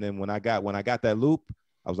loop, and then when I got that loop,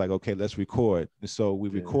 I was like, okay, let's record. And so we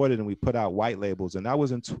recorded and we put out White Labels, and that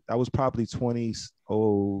was probably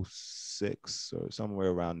 2006 or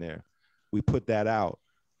somewhere around there. We put that out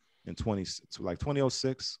in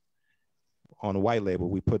 2006 on a White Label.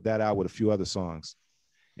 We put that out with a few other songs,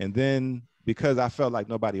 and then because I felt like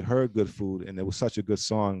nobody heard Good Food, and it was such a good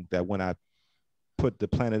song that when I put the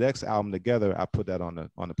Planet X album together, I put that on the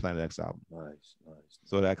Planet X album. Nice.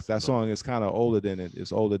 So that song is kind of older than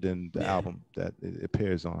it's older than the album that it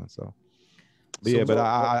appears on. So, but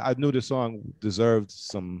I knew the song deserved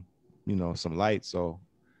some light. So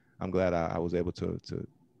I'm glad I was able to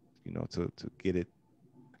get it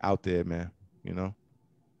out there, man. You know.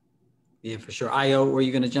 Yeah, for sure. IO, were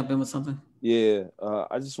you gonna jump in with something? Yeah,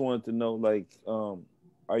 I just wanted to know, like,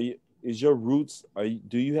 is your roots?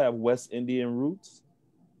 Do you have West Indian roots?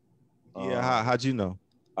 Yeah, how'd you know?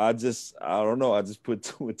 I don't know. I just put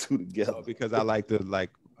two and two together because I like hip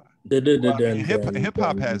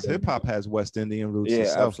hop has West Indian roots.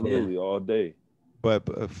 Yeah, absolutely, all day. But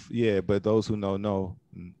those who know.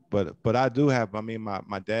 But I do have. I mean,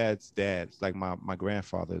 my dad's like my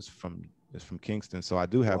grandfather is from Kingston, so I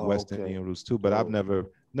do have West Indian roots too. But I've never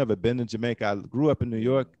been to Jamaica. I grew up in New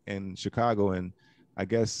York and Chicago, and I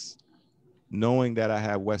guess knowing that I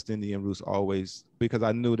have West Indian roots always, because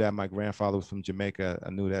I knew that my grandfather was from Jamaica. I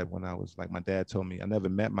knew that when I was like, my dad told me, I never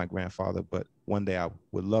met my grandfather, but one day I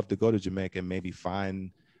would love to go to Jamaica and maybe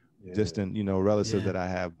find distant, relatives that I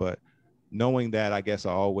have. But knowing that, I guess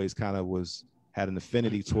I always kind of had an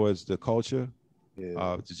affinity towards the culture,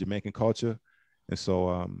 the Jamaican culture. And so,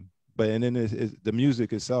 and then the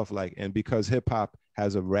music itself, like, and because hip hop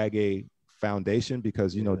has a reggae foundation,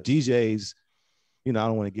 because, DJs, I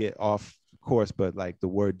don't want to get off course, but like the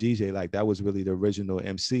word DJ, like that was really the original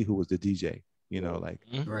MC who was the DJ, right. You know what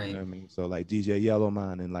I mean? So like DJ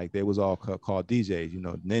Yellowman, and like they was all called DJs,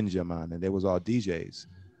 Ninja Man, and they was all DJs.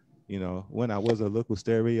 When I was a local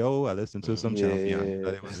stereo, I listened to some champion.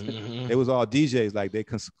 But it was all DJs, like they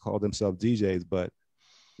call themselves DJs, but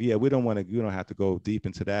yeah, we don't have to go deep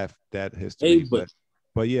into that history. Hey,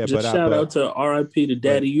 but shout out to R.I.P. to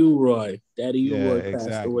Daddy U-Roy. Daddy U-Roy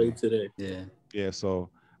passed away today. Yeah. So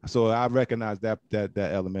I recognize that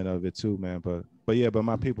element of it too, man. But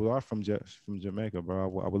my people are from Jamaica,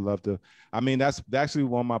 bro. I would love to. I mean, that's actually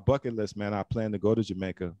on my bucket list, man. I plan to go to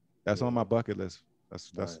Jamaica. That's on my bucket list. That's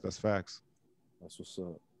facts. That's what's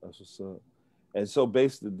up. And so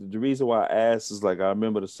basically, the reason why I asked is like I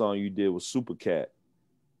remember the song you did with Super Cat.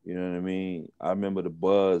 You know what I mean? I remember the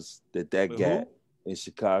buzz that got in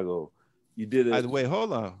Chicago. You did it. Wait,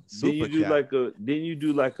 hold on. Didn't you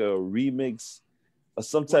do like a remix, or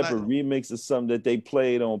some type of remix of something that they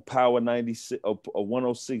played on Power 96 or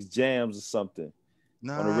 106 Jams or something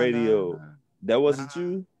on the radio? That wasn't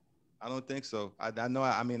you? I don't think so. I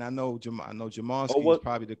know Jamalski is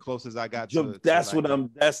probably the closest I got to. That's the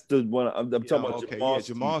one I'm talking about. Okay,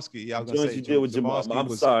 Jamalski. Yeah, I was gonna say you did with Jamalski. I'm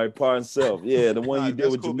sorry, pardon self. Yeah, the one you did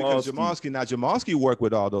with Jamalski. Jamalski worked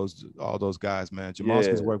with all those guys, man.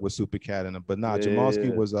 Jamalski's worked with Super Cat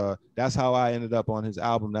Jamalski was that's how I ended up on his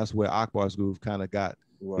album. That's where Akbar's Groove kind of got.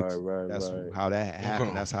 Right. That's how that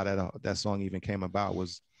happened. That's how that song even came about.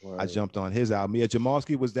 I jumped on his album. Yeah,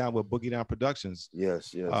 Jamalski was down with Boogie Down Productions.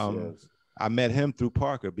 Yes. I met him through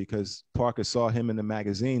Parker because Parker saw him in the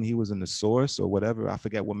magazine. He was in The Source or whatever. I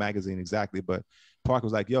forget what magazine exactly, but Parker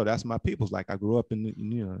was like, yo, that's my people's. Like, I grew up in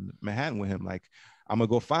Manhattan with him. Like, I'm going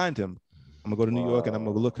to go find him. I'm going to go to New York and I'm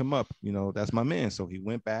going to look him up. That's my man. So he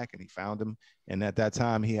went back and he found him. And at that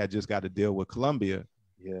time, he had just got a deal with Columbia.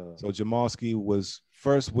 Yeah. So Jamalski was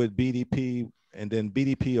first with BDP, and then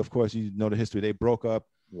BDP, of course, you know the history. They broke up.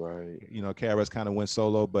 Right. You know, KRS kind of went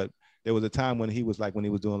solo, but there was a time when he was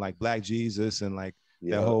doing like Black Jesus and like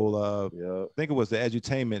that whole I think it was the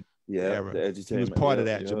edutainment era. The edutainment. He was part of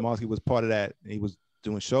that. Jamalski was part of that. And he was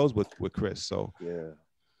doing shows with Chris. So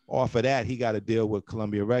off of that, he got a deal with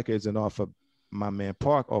Columbia Records, and off of my man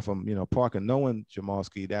Park, off of Parker knowing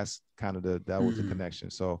Jamalski, that's kind of that was the connection.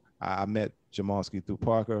 So I met Jamalski through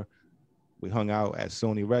Parker. We hung out at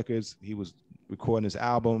Sony Records. He was recording his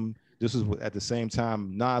album. This was at the same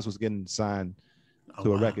time Nas was getting signed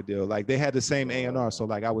to a record deal. Like they had the same A&R. So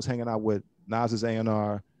like I was hanging out with Nas's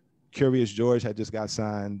A&R. Curious George had just got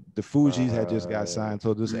signed. The Fugees had just got signed.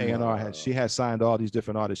 So this A&R she had signed all these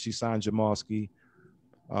different artists. She signed Jamalski.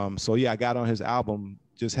 So yeah, I got on his album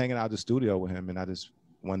just hanging out the studio with him, and I just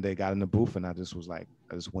one day got in the booth and I just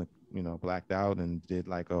went, blacked out and did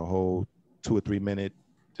like a whole 2 or 3 minute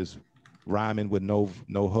just rhyming with no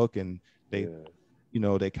hook, and they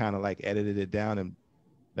they kind of like edited it down, and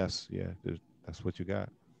that's what you got.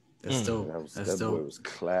 That's dope. That boy was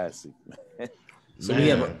classic, man. So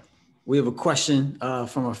we have a question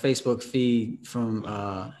from our Facebook feed from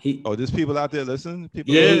there's people out there listening.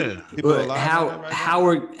 Howard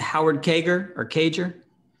Kager or Cager.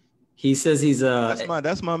 He says he's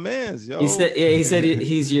that's my man's, yo. He said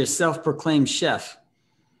he's your self-proclaimed chef.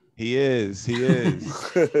 He is.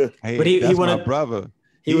 Hey, but he my brother.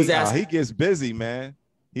 He was asking. He gets busy, man.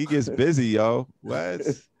 He gets busy, yo. What?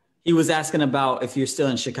 He was asking about if you're still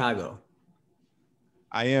in Chicago.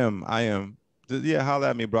 I am. Yeah, holla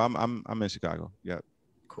at me, bro. I'm in Chicago. Yeah.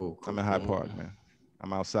 Cool. I'm in Hyde Park, man.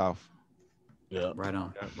 I'm out south. Yeah. Right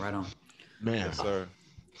on. Man, yes, sir.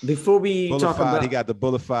 Before we talk about, he got the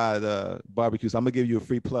Boulevard barbecues. I'm gonna give you a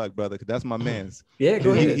free plug, brother, because that's my man's. Yeah,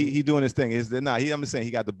 go ahead. He doing his thing. I'm just saying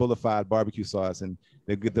he got the Boulevard barbecue sauce, and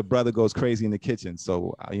the brother goes crazy in the kitchen.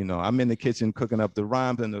 So I'm in the kitchen cooking up the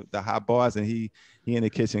rhymes and the hot bars, and he in the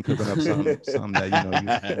kitchen cooking up something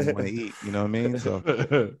that you want to eat. You know what I mean?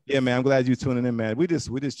 So yeah, man, I'm glad you tuning in, man. We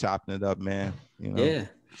just chopping it up, man. Yeah,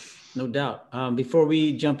 no doubt. Before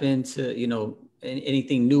we jump into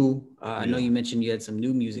anything new, I know you mentioned you had some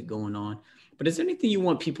new music going on, but is there anything you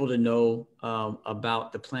want people to know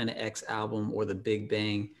about the Planet X album or the Big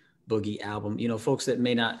Bang Boogie album? Folks that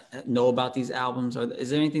may not know about these albums, is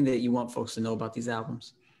there anything that you want folks to know about these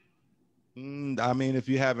albums? I mean, if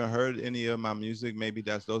you haven't heard any of my music, maybe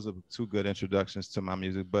those are 2 good introductions to my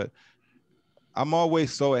music, but I'm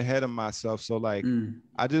always so ahead of myself. So like,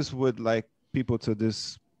 I just would like people to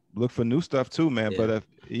just look for new stuff too, man. Yeah. But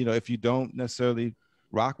if you don't necessarily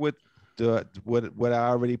rock with what I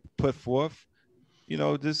already put forth,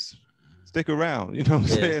 just stick around. You know what I'm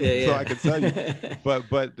saying? Yeah. So I can tell you.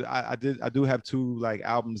 but I do have 2 like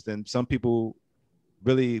albums. Then some people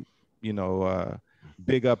really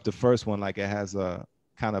big up the first one, like it has a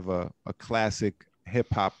kind of a classic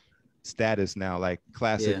hip hop status now, like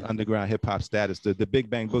classic underground hip hop status. The Big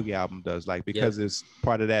Bang Boogie album does, like, because it's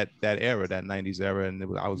part of that era, that 90s era, and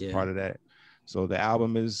I was part of that. So the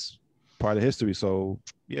album is part of history. So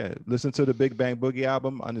yeah, listen to the Big Bang Boogie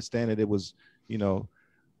album, understand that it was,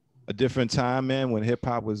 a different time, man, when hip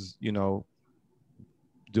hop was, it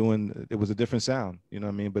was a different sound, you know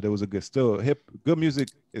what I mean? But it was good music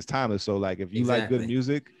is timeless. So like, if you like good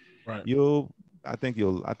music, right, I think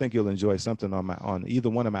you'll enjoy something on either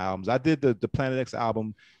one of my albums. I did the Planet X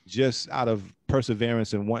album just out of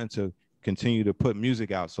perseverance and wanting to continue to put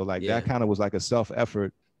music out. So like that kind of was like a self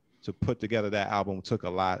effort to put together that album. It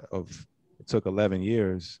took 11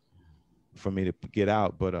 years for me to get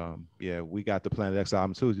out. But we got the Planet X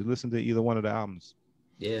album too. You listen to either one of the albums.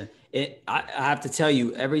 Yeah, I have to tell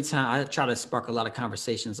you, every time I try to spark a lot of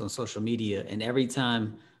conversations on social media, and every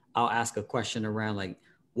time I'll ask a question around like,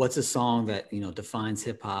 what's a song that defines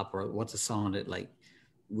hip hop, or what's a song that, like,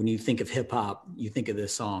 when you think of hip hop, you think of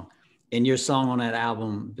this song. And your song on that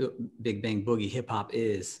album, Big Bang Boogie, Hip Hop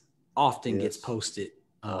Is, often gets posted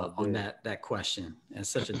on that question. And it's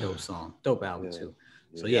such a dope song, dope album too.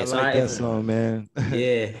 So I like that song, man.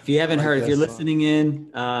 Yeah, if you haven't heard, if you're listening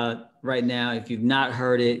in right now, if you've not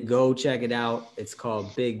heard it, go check it out. It's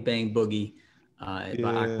called Big Bang Boogie by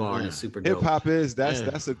Akbar, and it's super dope. Hip Hop Is,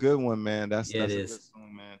 that's a good one, man. That's a good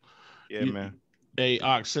song, man. Yeah, man. Hey,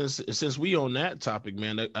 Ox, since we on that topic,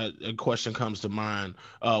 man, a question comes to mind.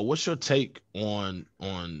 What's your take on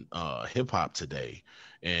hip hop today?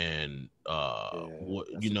 And I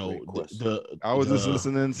was just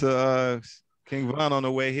listening to King Von on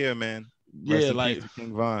the way here, man.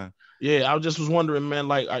 King Von. Yeah, I just was wondering, man,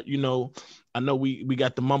 like, I know we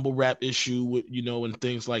got the mumble rap issue with, you know, and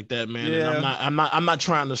things like that, man. Yeah. And I'm not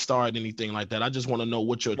trying to start anything like that. I just want to know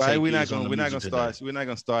what your Right, take we're not is on the music today. we're not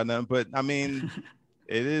gonna start nothing. But I mean,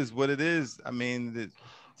 it is what it is. I mean,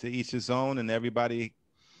 to each his own, and everybody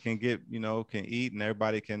can get, you know, can eat, and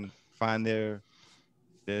everybody can find their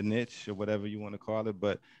niche or whatever you want to call it.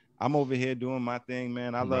 But I'm over here doing my thing,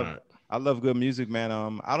 man. I love good music, man.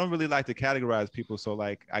 I don't really like to categorize people, so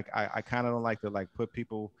like I kind of don't like to like put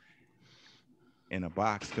people in a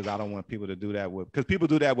box, because I don't want people to do that with, because people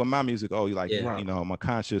do that with my music. Oh, you like, you know, I'm a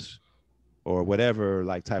conscious or whatever,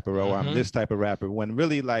 like type of, or I'm this type of rapper, when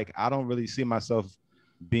really like I don't really see myself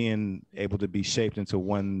being able to be shaped into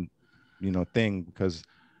one, you know, thing, because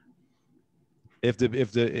if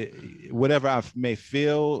the whatever I may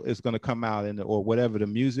feel is going to come out in or whatever the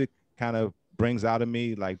music kind of brings out of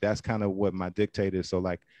me, like that's kind of what my dictate is. So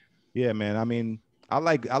like, yeah, man, I mean, I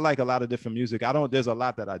like a lot of different music. There's a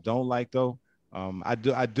lot that I don't like though. I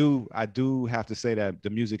do have to say that the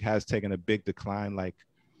music has taken a big decline, like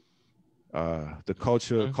the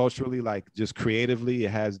culturally, like just creatively,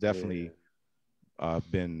 it has definitely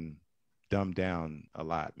been dumbed down a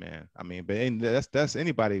lot, man. I mean, but that's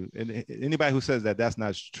anybody who says that that's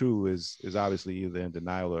not true is obviously either in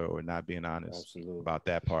denial or not being honest about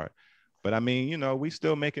that part. But I mean, you know, we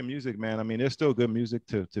still making music, man. I mean, there's still good music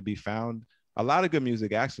to be found. A lot of good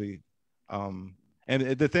music, actually. And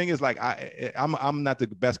the thing is, like, I'm not the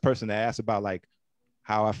best person to ask about like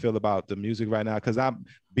how I feel about the music right now, because I'm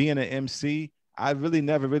being an MC. I really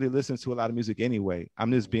never really listened to a lot of music anyway. I'm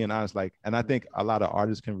just being honest, like, and I think a lot of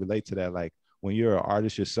artists can relate to that. Like, when you're an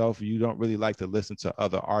artist yourself, you don't really like to listen to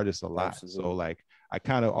other artists a lot. Absolutely. So like, I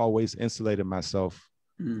kind of always insulated myself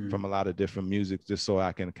from a lot of different music, just so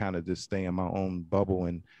I can kind of just stay in my own bubble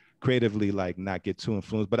and creatively like not get too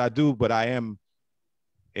influenced. But I am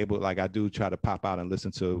able, like, I do try to pop out and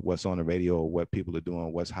listen to what's on the radio or what people are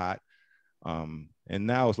doing, what's hot. And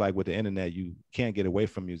now it's like with the internet, you can't get away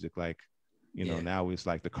from music. Like, you know, now it's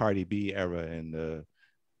like the Cardi B era and the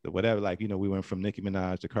whatever, like, you know, we went from Nicki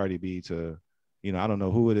Minaj to Cardi B to, you know, I don't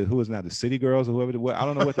know who it is, who is now the City Girls or whoever, I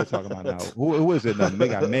don't know what they're talking about now. Who is it now?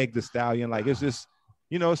 Meg the Stallion. Like, it's just,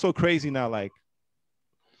 you know, it's so crazy now. Like,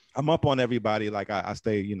 I'm up on everybody. Like I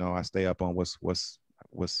stay up on what's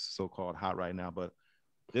so-called hot right now, but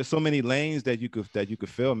there's so many lanes that you could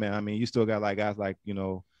fill, man. I mean, you still got like guys like, you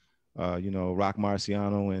know, Rock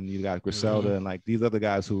Marciano, and you got Griselda, and like these other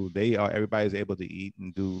guys who everybody's able to eat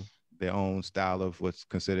and do their own style of what's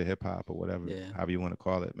considered hip hop or whatever, however you want to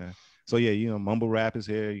call it, man. So yeah, you know, mumble rap is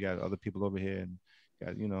here. You got other people over here, and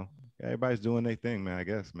got, you know, everybody's doing their thing, man. I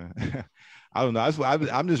guess, man. I don't know.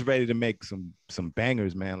 I'm just ready to make some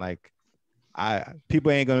bangers, man. Like,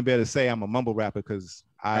 people ain't gonna be able to say I'm a mumble rapper, because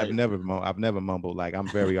I've never mumbled. Like, I'm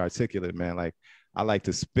very articulate, man. Like, I like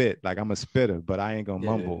to spit. Like, I'm a spitter, but I ain't gonna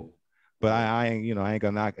mumble. But I ain't, you know, I ain't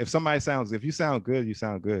gonna knock. If you sound good, you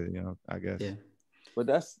sound good, you know, I guess. Yeah. But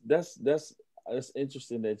that's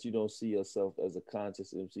interesting that you don't see yourself as a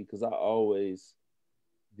conscious MC, because I always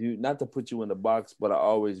view, not to put you in the box, but I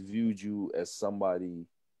always viewed you as somebody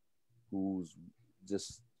who's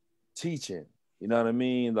just teaching. You know what I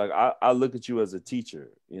mean? Like, I look at you as a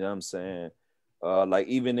teacher. You know what I'm saying? Like,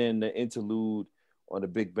 even in the interlude on the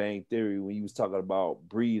Big Bang Theory, when you was talking about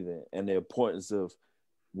breathing and the importance of,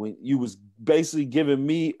 when you was basically giving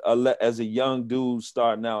me as a young dude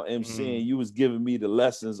starting out MCing, you was giving me the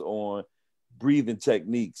lessons on breathing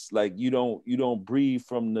techniques. Like, you don't breathe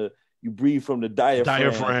from the, you breathe from the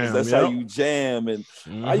diaphragm. That's how you jam. And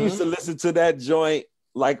I used to listen to that joint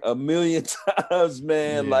like a million times,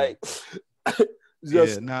 man. Like,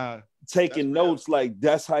 just taking notes. Like,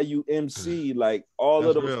 that's how you MC. Like, all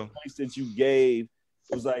of those points that you gave,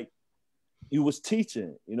 it was like you was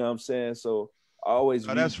teaching. You know what I'm saying? So I always.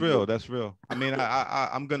 Oh, that's real. That's real. I mean,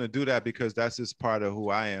 I'm gonna do that because that's just part of who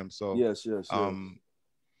I am. So yes.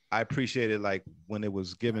 I appreciate it, like, when it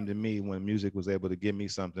was given to me, when music was able to give me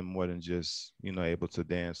something more than just, you know, able to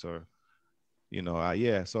dance or, you know,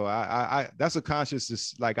 So I that's a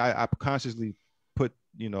conscious, like, I consciously put,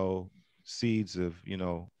 you know, seeds of, you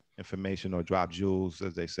know, information, or drop jewels,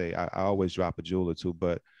 as they say. I always drop a jewel or two,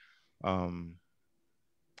 but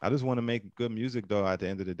I just want to make good music, though, at the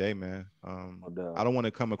end of the day, man. I don't want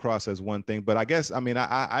to come across as one thing, but I guess, I mean,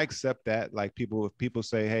 I accept that. Like, if people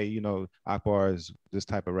say, hey, you know, Akbar is this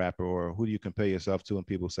type of rapper, or who do you compare yourself to? And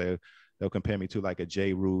people say, they'll compare me to like a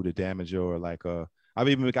J. Rue, the Damager, or like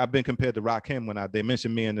I've been compared to Rakim when they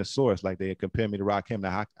mentioned me in the source. Like, they compare me to Rakim.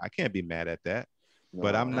 Now I can't be mad at that,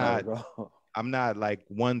 but I'm not like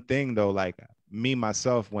one thing, though. Like, me,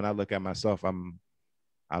 myself, when I look at myself, I'm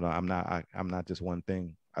not just one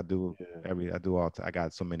thing. I do I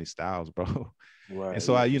got so many styles, bro. Right. And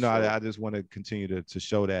so yeah, I, for sure. I just want to continue to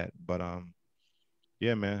show that. But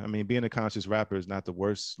yeah, man. I mean, being a conscious rapper is not the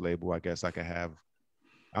worst label I guess I could have.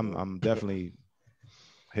 I'm definitely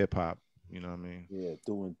hip hop. You know what I mean? Yeah,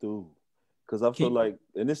 through and through. Because I feel Can- like,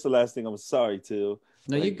 and this is the last thing, I'm sorry, Till.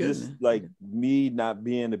 No, you're Like good, this, man. like me not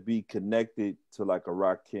being to be connected to like a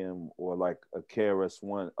Rakim or like a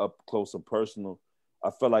KRS-One up close and personal. I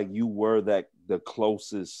feel like you were the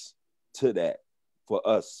closest to that for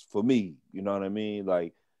us, for me. You know what I mean?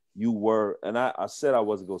 Like you were, and I said I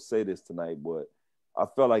wasn't gonna say this tonight, but I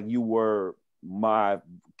felt like you were my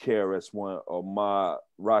KRS-One or my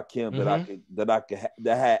Rakim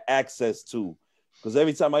that had access to. Because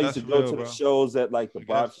every time I used That's to go real, to the bro. shows at like the I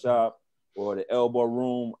Bop guess. Shop or the Elbow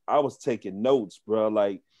Room, I was taking notes, bro.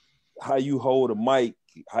 Like how you hold a mic,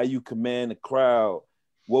 how you command the crowd,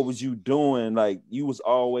 what was you doing? Like you was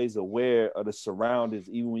always aware of the surroundings,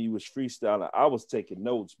 even when you was freestyling. I was taking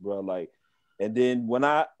notes, bro. Like, and then when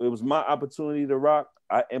it was my opportunity to rock,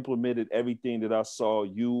 I implemented everything that I saw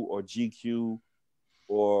you or GQ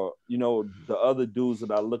or the other dudes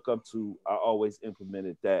that I look up to. I always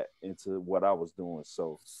implemented that into what I was doing.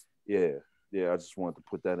 So yeah, I just wanted to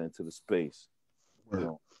put that into the space.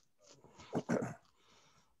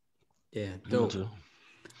 Yeah, dope.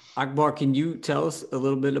 Akbar, can you tell us a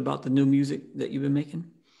little bit about the new music that you've been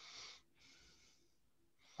making?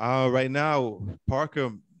 Right now,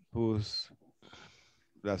 Parker,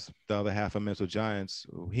 that's the other half of Mental Giants,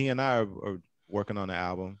 he and I are working on the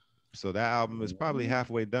album. So that album is probably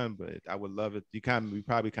halfway done, but I would love it. We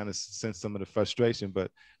probably kind of sense some of the frustration,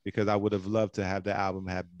 but because I would have loved to have the album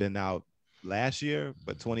have been out last year,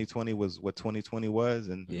 but 2020 was what 2020 was,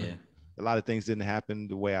 and a lot of things didn't happen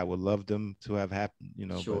the way I would love them to have happened,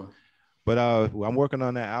 Sure. But I'm working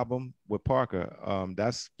on that album with Parker.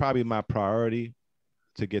 That's probably my priority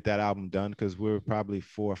to get that album done because we're probably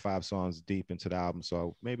 4 or 5 songs deep into the album.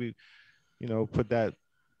 So maybe, put that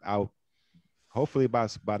out. Hopefully by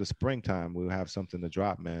the springtime, we'll have something to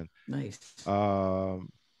drop, man. Nice. I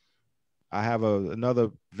have another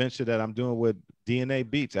venture that I'm doing with DNA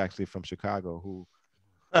Beats, actually from Chicago, who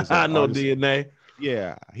is I know artist. DNA.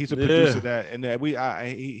 Yeah, he's a producer that, and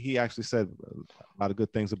he actually said a lot of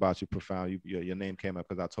good things about you, Profound. Your name came up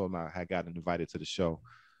because I told him I had gotten invited to the show.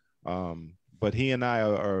 But he and I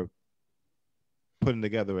are putting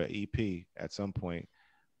together an EP at some point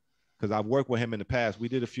because I've worked with him in the past. We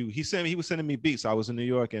did a few. He was sending me beats. I was in New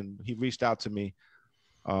York and he reached out to me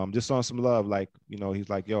just on some love. Like, he's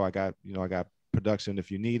like, yo, I got production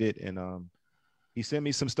if you need it. And he sent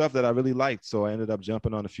me some stuff that I really liked. So I ended up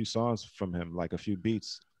jumping on a few songs from him, like a few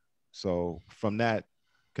beats. So from that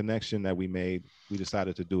connection that we made, we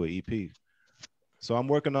decided to do an EP. So I'm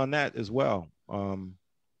working on that as well.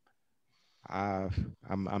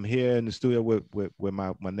 I'm here in the studio with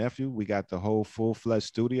my nephew. We got the whole full-fledged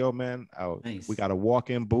studio, man. Nice. We got a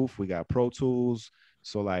walk-in booth. We got Pro Tools.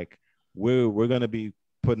 So like we're gonna be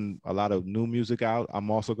putting a lot of new music out.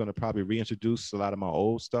 I'm also gonna probably reintroduce a lot of my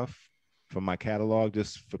old stuff from my catalog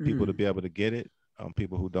just for people to be able to get it.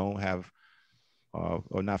 People who don't have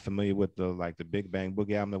or not familiar with the Big Bang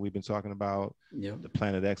Boogie album that we've been talking about, the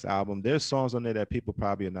Planet X album. There's songs on there that people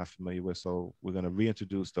probably are not familiar with. So we're gonna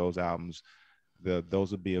reintroduce those albums.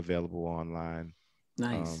 Those will be available online.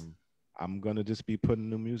 Nice. I'm gonna just be putting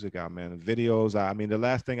new music out, man. Videos. I mean, the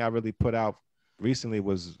last thing I really put out recently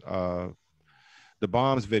was the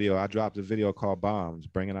Bombs video. I dropped a video called Bombs,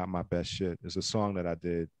 bringing out my best shit. It's a song that I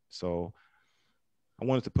did. So I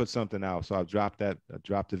wanted to put something out. So I dropped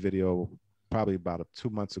the video probably about 2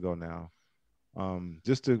 months ago now.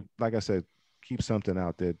 Just to, like I said, keep something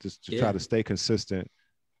out there, just to try to stay consistent.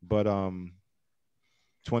 But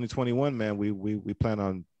 2021, man, we plan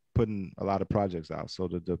on putting a lot of projects out. So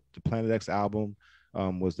the Planet X album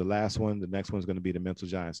was the last one. The next one's going to be the Mental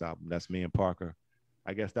Giants album. That's me and Parker.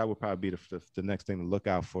 I guess that would probably be the next thing to look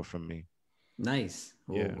out for from me. Nice.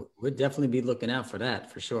 Well, we'll definitely be looking out for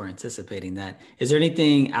that for sure, anticipating that. Is there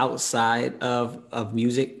anything outside of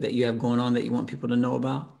music that you have going on that you want people to know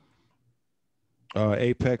about?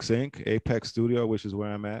 Apex Inc., Apex Studio, which is where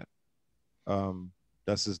I'm at.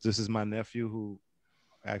 This is my nephew who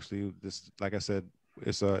actually, this, like I said,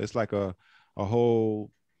 it's like a whole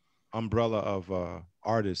umbrella of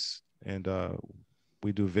artists, and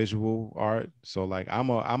we do visual art. So like I'm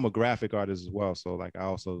a graphic artist as well. So like I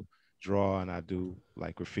also draw and I do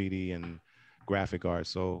like graffiti and graphic art.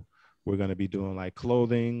 So we're gonna be doing like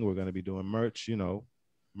clothing. We're gonna be doing merch.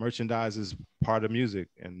 Merchandise is part of music,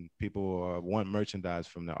 and people want merchandise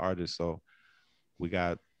from the artists. So we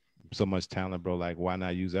got so much talent, bro. Like why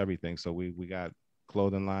not use everything? So we got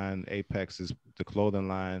clothing line. Apex is the clothing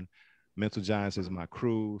line. Mental Giants is my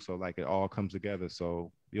crew. So like it all comes together.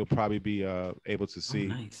 So you'll probably be able to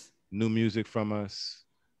see new music from us,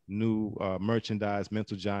 new merchandise,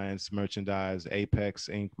 Mental Giants merchandise, Apex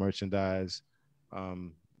Inc. merchandise.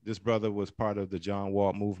 This brother was part of the John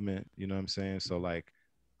Walt movement. You know what I'm saying? So like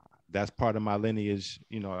that's part of my lineage.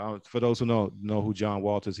 You know, for those who know who John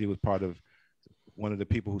Walt is, he was part of one of the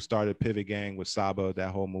people who started Pivot Gang with Saba,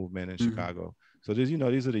 that whole movement in Chicago. So there's, you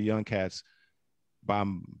know, these are the young cats. By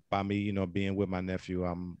me, you know, being with my nephew,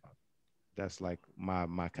 that's like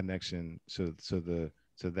my connection to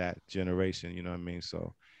that generation. You know what I mean?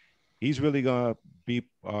 So he's really gonna be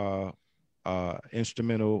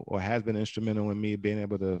instrumental, or has been instrumental in me being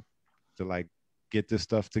able to like get this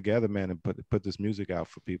stuff together, man, and put this music out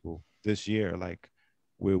for people this year. Like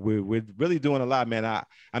we're really doing a lot, man.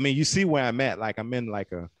 I mean, you see where I'm at. Like I'm in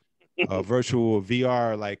like a virtual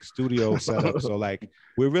VR like studio setup. So like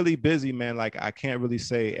we're really busy, man. Like I can't really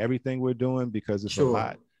say everything we're doing because it's a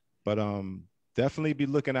lot, but definitely be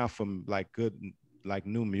looking out for like good, like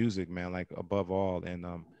new music, man, like above all, and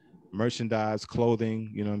merchandise,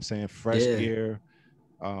 clothing, you know what I'm saying, fresh gear.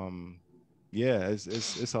 Yeah,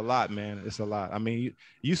 it's a lot, man. It's a lot. I mean,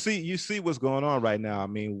 you see what's going on right now. I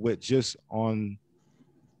mean, with just on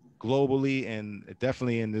globally and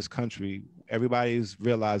definitely in this country, everybody's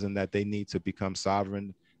realizing that they need to become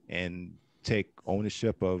sovereign and take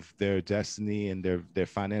ownership of their destiny and their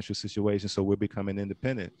financial situation. So we're becoming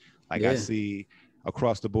independent. Like I see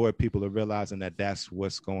across the board, people are realizing that that's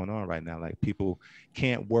what's going on right now. Like people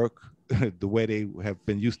can't work the way they have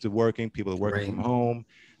been used to working. People are working from home.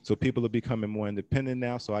 So people are becoming more independent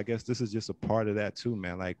now. So I guess this is just a part of that too,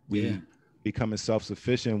 man. Like we becoming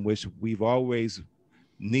self-sufficient, which we've always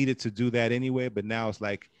needed to do that anyway, but now it's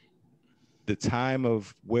like the time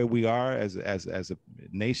of where we are as a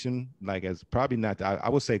nation, like as probably not, I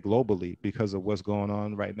would say globally, because of what's going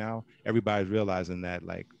on right now, everybody's realizing that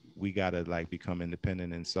like we gotta like become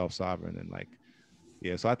independent and self-sovereign, and like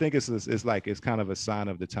so I think it's like it's kind of a sign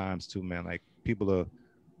of the times too, man. Like people are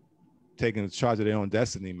taking charge of their own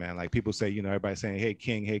destiny, man. Like people say, you know, everybody's saying, hey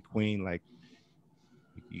king, hey queen, like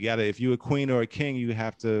you gotta, if you're a queen or a king, you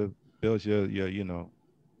have to build your you know,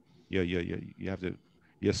 you have to,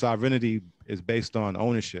 your sovereignty is based on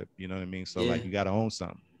ownership, you know what I mean? So like you got to own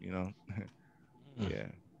something, you know?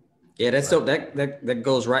 That's dope. That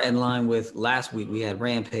goes right in line with last week. We had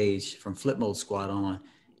Rampage from Flip Mode Squad on,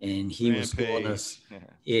 and he was schooling us.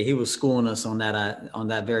 He was schooling us on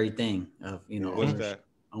that very thing of, you know, what's that?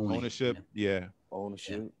 Ownership.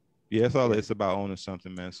 Ownership. It's all it's about owning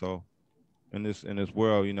something, man. So in this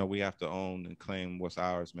world, you know, we have to own and claim what's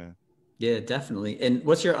ours, man. Yeah, definitely. And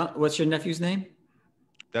what's your nephew's name?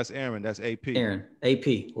 That's Aaron. That's AP. Aaron,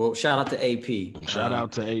 AP. Well, shout out to AP. Shout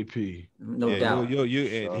out to AP. No doubt.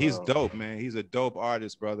 He's dope, man. He's a dope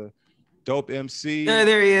artist, brother. Dope MC. Yeah,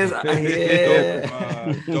 there he is.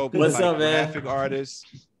 Dope What's like, up, man? graphic artist,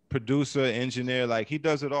 producer, engineer. Like he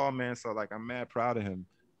does it all, man. So like I'm mad proud of him.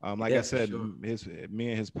 Like I said, me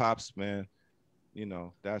and his pops, man. You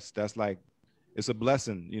know, that's like. It's a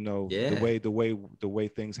blessing, you know, the way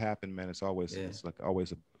things happen, man. It's always it's like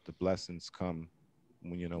always the blessings come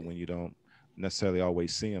when you don't necessarily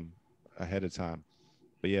always see them ahead of time.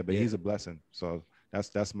 But he's a blessing. So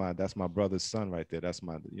that's my brother's son right there. That's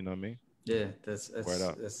my, you know what I mean? Yeah, that's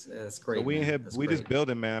great. So we in here, we just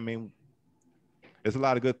building, man. I mean, there's a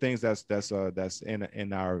lot of good things that's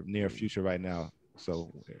in our near future right now.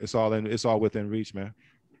 So it's all within reach, man.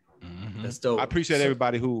 That's dope. I appreciate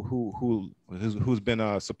everybody who's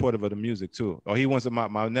been supportive of the music too. Or he wants to,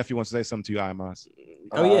 my nephew wants to say something to you, IOMOS.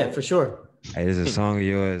 Oh yeah, for sure. Hey, this is a song of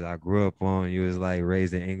yours I grew up on. You was like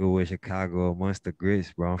raised in Inglewood, Chicago, amongst the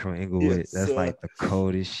grits, bro. I'm from Inglewood. Yes, that's sir. like the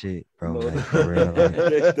coldest shit, bro. No, like, for real, like,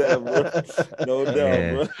 that, bro. No doubt,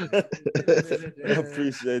 bro. I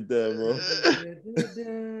appreciate that,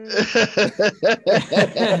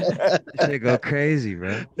 bro. Shit go crazy,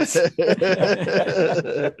 bro.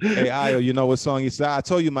 Hey, Ayo, you know what song you said? I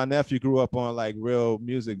told you my nephew grew up on like real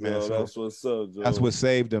music, man. Yo, so that's what's up, Joe. That's what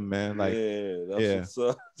saved him, man. Like, that's what's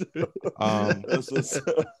up. That's what's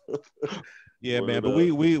up. Yeah, man. But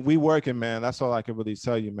we working, man. That's all I can really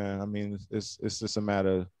tell you, man. I mean, it's just a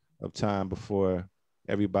matter of time before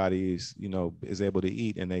everybody is, you know, is able to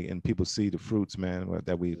eat and people see the fruits, man,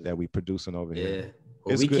 that we producing over here.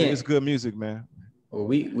 Well, it's good music, man. Well,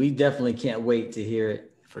 we definitely can't wait to hear it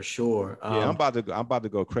for sure. I'm about to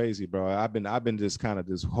go crazy, bro. I've been just kind of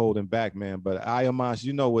just holding back, man. But IOMOS,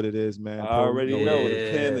 you know what it is, man. I already know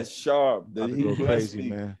the pen is sharp. That he go crazy,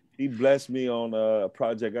 man. He blessed me on a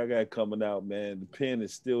project I got coming out, man. The pen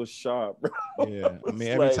is still sharp, bro. Yeah, I mean,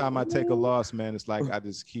 every time I take a loss, man, it's like I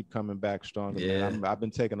just keep coming back stronger, man. I've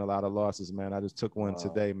been taking a lot of losses, man. I just took one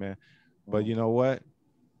today, man. But you know what?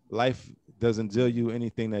 Life doesn't deal you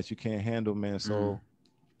anything that you can't handle, man. So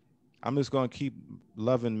I'm just gonna keep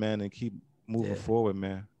loving, man, and keep moving forward,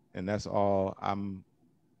 man. And that's all I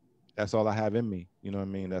have in me. You know what I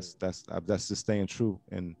mean? That's just staying true.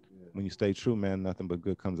 And when you stay true, man, nothing but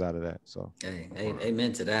good comes out of that. So hey,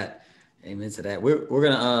 amen to that. Amen to that. We're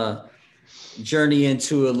gonna journey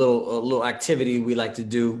into a little activity we like to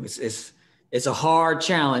do. It's a hard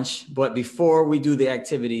challenge, but before we do the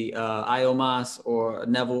activity, IOMOS or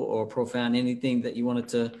Neville or Profound, anything that you wanted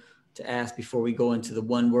to ask before we go into the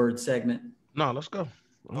one word segment? No, let's go.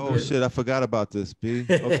 Oh shit, I forgot about this, B.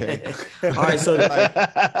 Okay. All right, so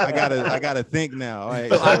I gotta think now. All right.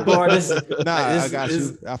 So Akbar, I got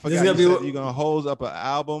you. I forgot you're gonna hold up an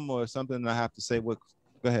album or something, and I have to say what.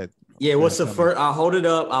 Go ahead. Yeah, what's the first? I'll hold it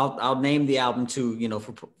up. I'll name the album too,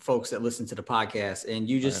 for folks that listen to the podcast, and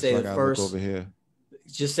you just say the first. Over here.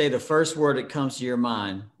 Just say the first word that comes to your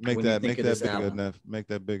mind. Make that bigger enough. Make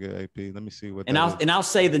that bigger, AP. Let me see what. And I'll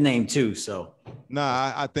say the name too. So.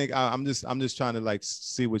 Nah, I think I'm just trying to like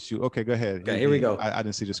see what you. Okay, go ahead. Okay, here we go. I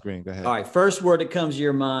didn't see the screen. Go ahead. All right, first word that comes to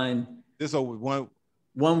your mind. This is one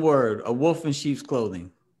word. A Wolf in Sheep's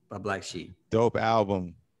Clothing by Black Sheep. Dope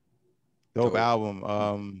album.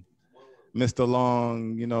 Mr.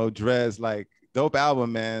 Long, Dreads, like dope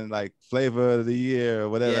album, man. Like flavor of the year or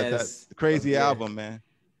whatever. Yes. That crazy album, man.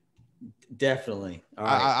 Definitely. All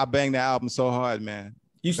right. I banged the album so hard, man.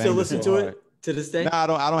 You still listen to it to this day? No, I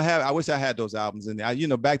don't have. I wish I had those albums in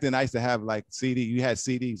there. Back then I used to have like CD. You had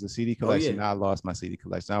CDs, a CD collection. I lost my CD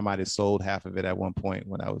collection. I might have sold half of it at one point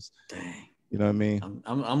when I was. Dang. You know what I mean?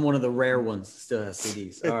 I'm one of the rare ones still has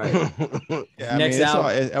CDs. All right. Yeah, next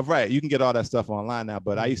album. Right. You can get all that stuff online now,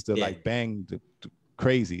 but I used to like bang the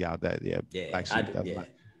crazy out that. Yeah. That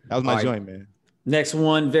was my joint, man. Next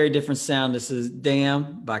one, very different sound. This is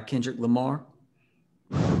Damn by Kendrick Lamar.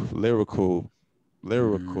 Lyrical.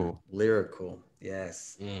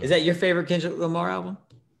 Yes. Is that your favorite Kendrick Lamar album?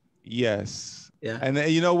 Yes. Yeah. And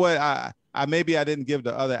then, you know what? I maybe I didn't give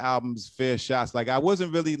the other albums fair shots. Like I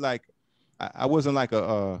wasn't really like, I wasn't like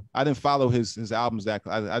I didn't follow his albums I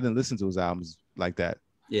didn't listen to his albums like that.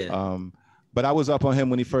 Yeah. But I was up on him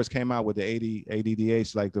when he first came out with the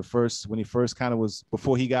ADDH, like when he first kind of was,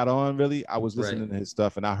 before he got on really, I was listening to his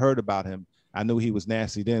stuff and I heard about him. I knew he was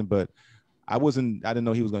nasty then, but I didn't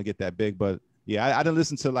know he was going to get that big. But yeah, I didn't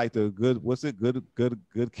listen to like the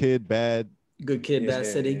Good Kid, Bad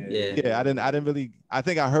City. Yeah. I didn't really, I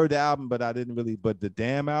think I heard the album, but I didn't really, but the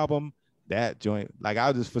Damn album, that joint, like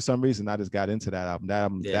for some reason, I just got into that album.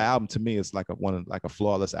 That album to me is like a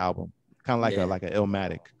flawless album, kind of like an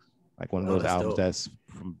Illmatic. Like one of those albums that's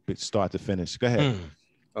from start to finish. Go ahead.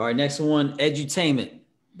 All right, next one, Edutainment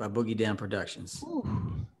by Boogie Down Productions.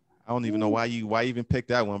 I don't even know why you even picked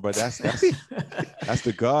that one, but that's that's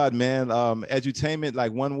the God, man. Edutainment,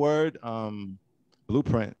 like one word,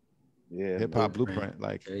 blueprint. Yeah, hip hop blueprint,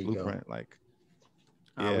 like blueprint, like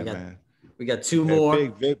man. We got two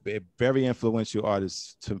more. Very influential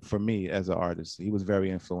artist for me as an artist. He was very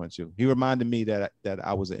influential. He reminded me that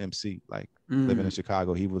I was an MC, like living in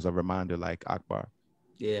Chicago. He was a reminder, like Akbar.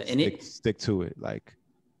 Yeah, and stick to it. Like,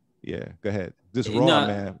 yeah, go ahead. Just raw,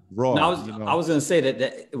 man. Raw. No, I was gonna say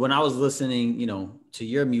that when I was listening, to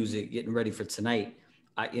your music, getting ready for tonight,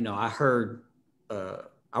 I heard.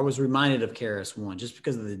 I was reminded of KRS-One just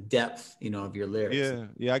because of the depth, of your lyrics.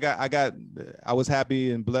 Yeah. I was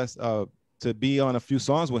happy and blessed to be on a few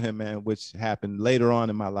songs with him, man, which happened later on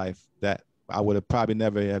in my life that I would have probably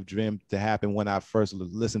never have dreamed to happen when I first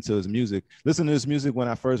listened to his music. Listen to his music when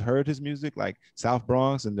I first heard his music, like South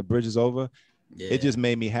Bronx and The Bridge Is Over. Yeah. It just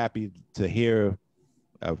made me happy to hear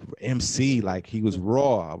a MC, like he was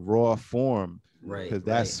raw form. Right. Because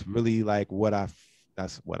that's really like what I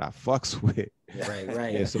fucks with.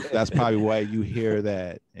 Right. Yeah, so that's probably why you hear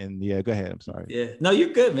that. And yeah, go ahead. I'm sorry. Yeah. No,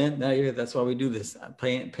 you're good, man. No, that's why we do this.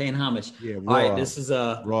 Paying homage. Yeah. Raw, all right. This is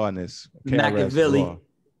rawness.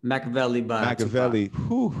 Machiavelli by Machiavelli.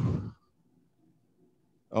 Whew.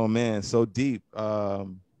 Oh man, so deep. That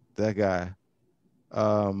guy.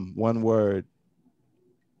 One word.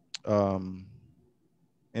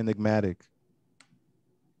 Enigmatic.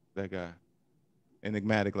 That guy.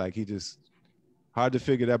 Enigmatic. Like he just. Hard to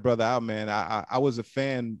figure that brother out, man. I was a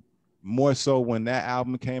fan more so when that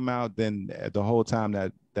album came out than the whole time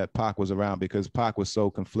that Pac was around, because Pac was so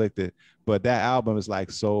conflicted. But that album is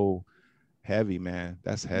like so heavy, man.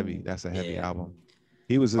 That's heavy. That's a heavy album.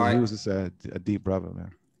 He was just a deep brother,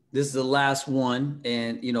 man. This is the last one,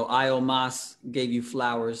 and you know, IOMOS gave you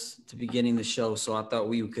flowers to beginning the show, so I thought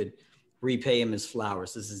we could repay him his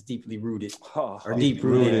flowers. This is deeply rooted, or deep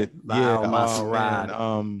rooted by IOMOS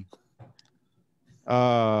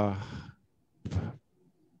Marad.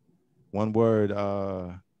 One word.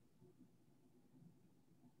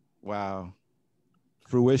 Wow.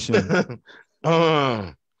 Fruition.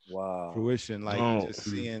 Wow. Fruition, like just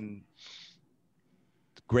seeing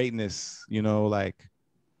greatness, you know, like,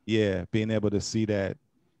 yeah, being able to see that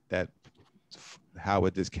how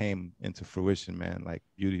it just came into fruition, man. Like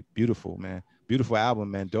beautiful, man. Beautiful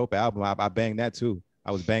album, man. Dope album. I banged that too.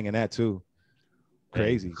 I was banging that too.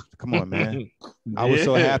 Crazy. Come on, man. I was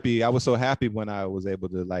so happy. I was so happy when I was able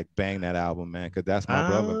to like bang that album, man, because that's my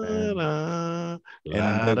brother, man.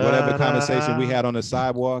 And whatever conversation we had on the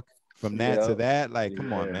sidewalk, from that to that, like,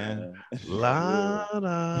 come on, man. Go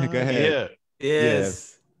ahead.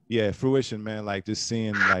 Yes. Yeah, fruition, man. Like just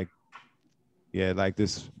seeing like, yeah, like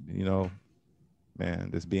this, you know, man,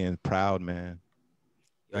 just being proud, man.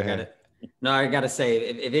 I gotta say,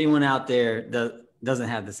 if anyone out there doesn't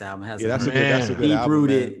have this album, that's a good Deep album,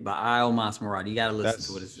 Rooted man. by IOMOS Marad. You gotta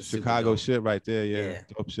listen to it. It's Chicago shit right there. Yeah.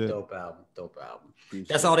 Dope shit. Dope album.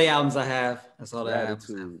 That's all the albums I have. That's all the albums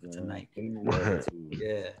I have tonight.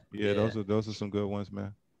 Yeah. Those are some good ones,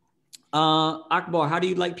 man. Akbar, how do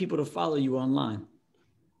you like people to follow you online?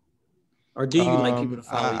 Or do you like people to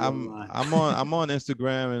follow you online? I'm on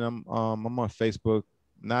Instagram and I'm on Facebook.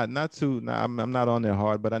 I'm not on there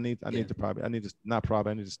hard, but I need to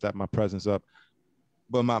step my presence up.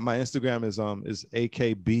 But my Instagram is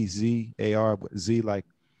AKBZAR, like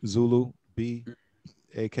Zulu, B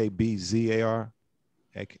AKBZAR,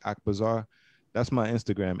 Akbar. That's my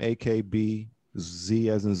Instagram, AKBZ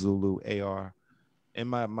as in Zulu, AR. And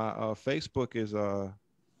my Facebook is I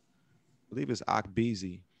believe it's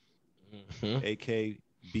Akbeezy, AKBEEZY.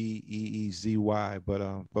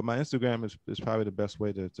 But my Instagram is probably the best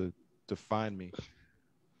way to find me.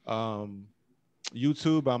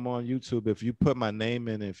 YouTube, I'm on YouTube. If you put my name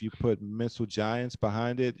in, if you put Mental Giants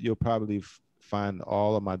behind it, you'll probably find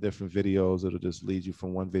all of my different videos. It'll just lead you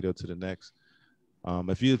from one video to the next.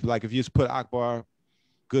 If you just put Akbar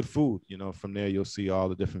Good Food, you know, from there you'll see all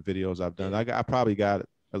the different videos I've done. I probably got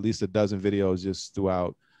at least a dozen videos just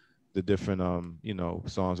throughout the different you know,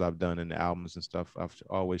 songs I've done and the albums and stuff. I've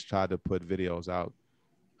always tried to put videos out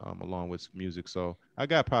along with music. So I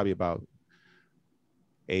got probably about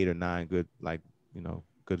 8 or 9 good, like, you know,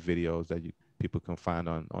 good videos that people can find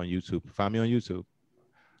on YouTube. Find me on YouTube.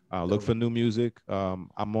 Look for new music. I'm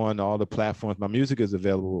on all the platforms. My music is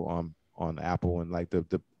available on Apple, and like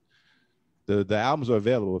the albums are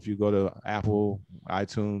available. If you go to Apple,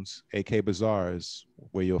 iTunes, AK Bazaar is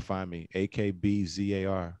where you'll find me.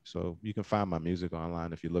 AKBZAR. So you can find my music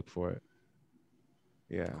online if you look for it.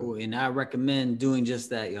 Yeah. Cool. And I recommend doing just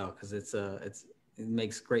that, y'all, because it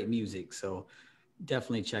makes great music. So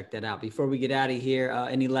definitely check that out. Before we get out of here,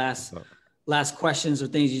 any last questions or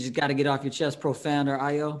things you just got to get off your chest, Profound or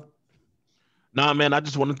IO? Nah, man, I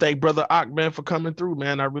just want to thank Brother Ak, man, for coming through,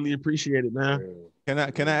 man. I really appreciate it, man. Can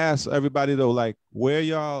I ask everybody though, like, where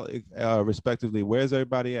y'all respectively, where's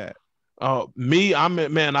everybody at? I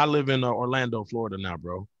live in Orlando, Florida now,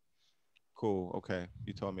 bro. Cool. Okay.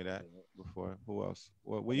 You told me that before. Who else?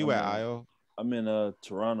 Where you at, IO? I'm in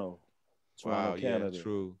Toronto, Wow, Canada. Yeah,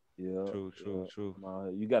 true. Yeah,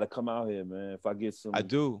 True. You got to come out here, man. If I get some, I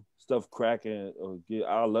do stuff cracking,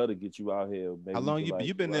 I'd love to get you out here. Maybe how long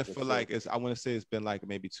you been there for? Like, I want to say it's been like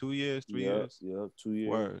maybe 2 years, 3 years. Yeah, 2 years.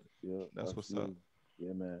 Word. Yeah, that's absolutely. What's up.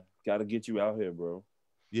 Yeah, man. Got to get you out here, bro.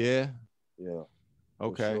 Yeah. Yeah.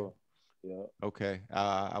 Okay. Sure. Yeah. Okay.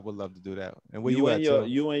 I would love to do that. And where you at?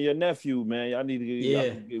 You and your nephew, man. Y'all need to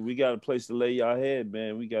get. We got a place to lay y'all head,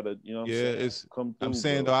 man. We got to, you know. What I'm saying? It's. Come through, I'm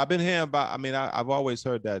saying bro. though, I've been hearing about. I mean, I've always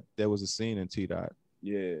heard that there was a scene in T-Dot.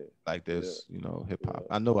 Yeah. Like there's, you know, hip hop.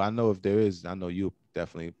 Yeah. I know if there is. I know you're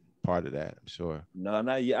definitely part of that. I'm sure. No,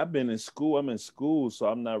 not yet. I've been in school. I'm in school, so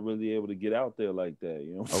I'm not really able to get out there like that.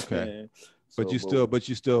 You know what I'm saying? But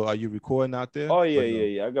you still are you recording out there? Oh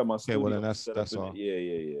yeah. I got my studio. Okay, well then that's all.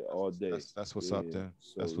 Yeah. All day. That's what's up then.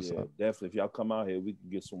 So, that's what's up. Definitely. If y'all come out here, we can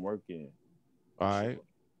get some work in. All right.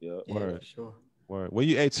 Yeah. Word. Sure. Word.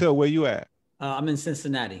 Till, where you at? I'm in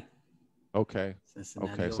Cincinnati. Okay.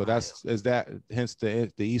 Cincinnati, okay. Ohio. So is that hence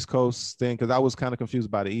the East Coast thing? Because I was kind of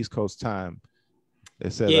confused by the East Coast time.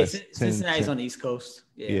 It said Cincinnati's on the East Coast.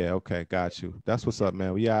 Yeah. Okay. Got you. That's what's up,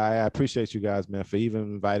 man. Yeah, I appreciate you guys, man, for even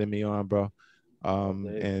inviting me on, bro.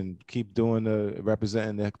 And keep doing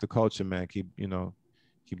representing the culture, man. Keep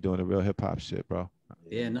doing the real hip hop shit, bro.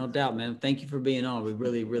 Yeah, no doubt, man. Thank you for being on. We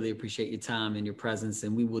really, really appreciate your time and your presence,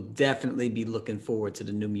 and we will definitely be looking forward to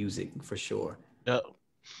the new music for sure. Yep.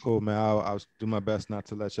 Cool, man. I'll do my best not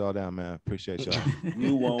to let y'all down, man. Appreciate y'all.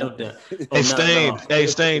 You won't. No doubt. Hey, Stain. Hey,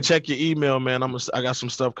 Stain. Check your email, man. I got some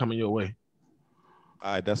stuff coming your way.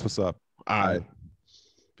 All right, that's what's up. All right.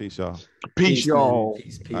 Peace, y'all. Peace, y'all.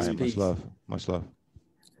 Peace, All right, peace. much love. Much love.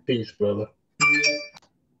 Peace, brother.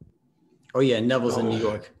 Oh yeah, Neville's in New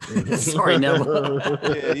York. Sorry, Neville.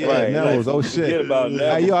 Yeah, Right, Neville's. like, Oh shit. forget about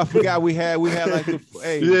Neville. Hey, yo, I forgot we had like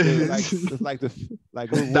the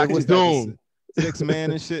what's that? 6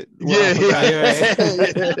 man and shit. Well,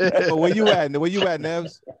 Yeah. where you at? Where you at,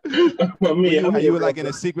 Nevs? You were like in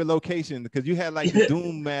a secret location because you had like the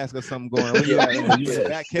Doom mask or something going on. Where you at? You in the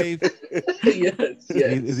back cave? Yes.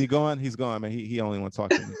 Is he gone? He's gone, man. He only want to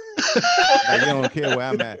talk to me. Like, you don't care where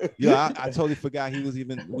I'm at. Yo, I totally forgot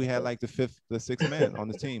we had like the 6th man on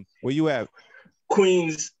the team. Where you at?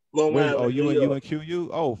 Queens, Long Island. Oh, you New and QU?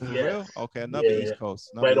 Oh, for real? Okay, another East Coast.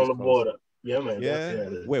 Right on the border. Yeah, man. Yeah.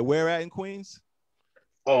 Where at in Queens?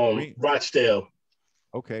 Rochdale.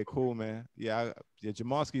 Okay, cool, man. Yeah,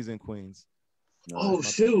 Jamalski's in Queens. Oh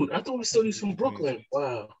shoot! I thought we still used from Brooklyn.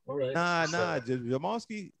 Wow. All right. Nah.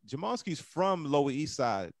 Jamalski's from Lower East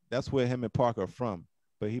Side. That's where him and Parker are from.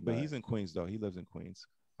 But he's in Queens though. He lives in Queens.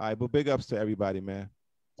 All right, but big ups to everybody, man.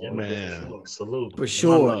 Yeah, man. Salute. For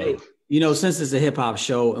sure. Hey, since it's a hip hop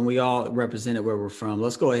show and we all represented where we're from,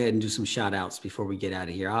 let's go ahead and do some shout outs before we get out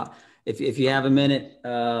of here. If you have a minute,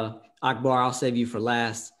 Akbar, I'll save you for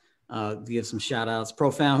last. Give some shout outs.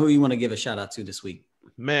 Profound, who you want to give a shout out to this week?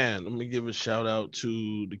 Man, let me give a shout out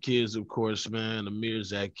to the kids, of course, man. Amir,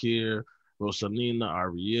 Zakir, Rosalina,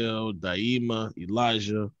 Ariel, Daima,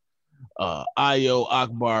 Elijah, Io,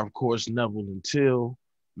 Akbar, of course, Neville and Till.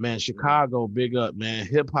 Man, Chicago, big up, man.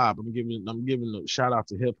 Hip hop. I'm giving a shout out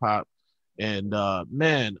to hip hop. And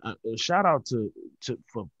man, a shout out to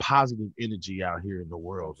for positive energy out here in the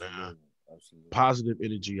world, man. Absolutely. Positive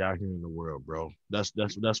energy out here in the world, bro. That's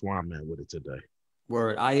where I'm at with it today.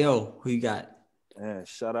 Word. Io, who you got? Man,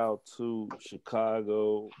 shout out to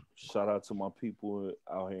Chicago. Shout out to my people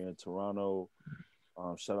out here in Toronto.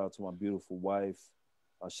 Shout out to my beautiful wife.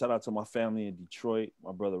 Shout out to my family in Detroit.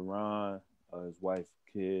 My brother Ron, his wife,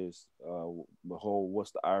 kids, the whole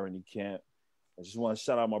What's the Irony camp. I just want to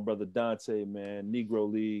shout out my brother Dante, man.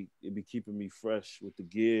 Negro League. It be keeping me fresh with the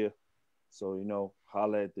gear. So,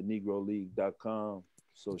 holla at the negroleague.com.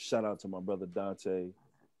 So shout out to my brother Dante.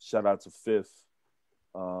 Shout out to Fifth.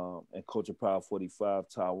 And Culture Power 45,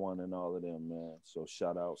 Taiwan, and all of them, man. So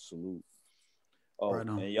shout out, salute. Oh, right,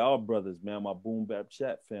 and y'all brothers, man, my Boom Bap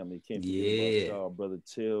Chat family. Can't forget about y'all, brother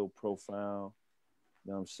Till, Profound.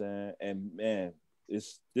 You know what I'm saying? And man,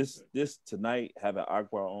 this tonight, having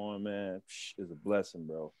Akbar on, man, is a blessing,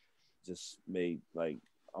 bro. Just made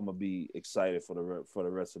I'm gonna be excited for the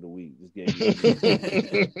rest of the week. This game.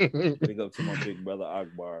 Big up to my big brother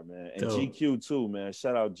Akbar, man, and GQ too, man.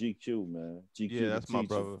 Shout out GQ, man. GQ, yeah, that's my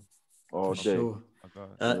brother. All day. Sure.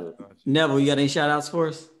 Neville, you got any shout outs for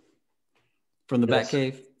us from the Bat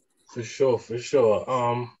Cave? For sure.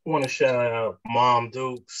 I want to shout out Mom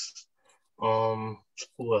Dukes. Who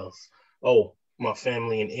else? Oh, my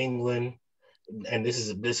family in England. And this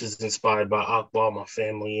is inspired by Akbar, my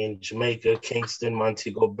family in Jamaica, Kingston,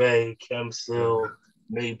 Montego Bay, Kempsville,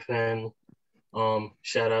 Maypen.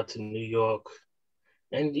 Shout out to New York.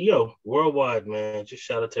 And worldwide, man. Just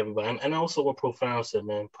shout out to everybody. And also what Profound said,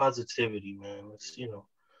 man. Positivity, man. Let's,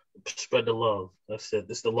 spread the love. That's it.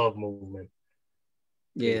 It's the love movement.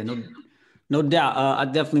 Yeah, no doubt. I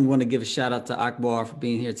definitely want to give a shout out to Akbar for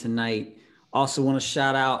being here tonight. Also want to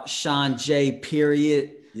shout out Sean J.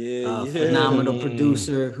 Period. Phenomenal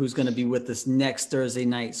producer who's going to be with us next Thursday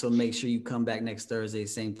night. So make sure you come back next Thursday,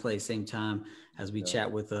 same place, same time, as we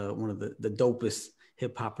chat with one of the dopest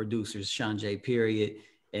hip hop producers, Sean J. Period.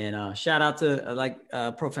 And shout out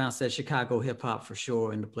to, Profound said, Chicago hip hop for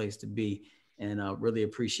sure and the place to be. And really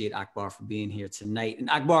appreciate Akbar for being here tonight. And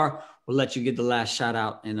Akbar, we'll let you get the last shout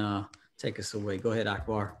out and take us away. Go ahead,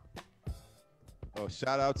 Akbar. Oh,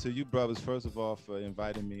 shout out to you brothers, first of all, for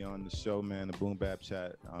inviting me on the show, man, the Boom Bap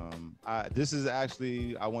Chat. This is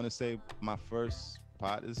actually, I want to say, my first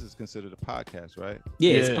pod. This is considered a podcast, right?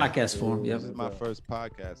 Yeah, it's podcast form. Yep. This is my first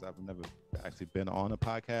podcast. I've never actually been on a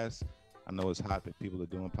podcast. I know it's hot that people are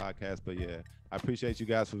doing podcasts, but yeah, I appreciate you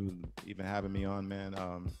guys for even having me on, man.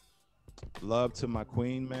 Love to my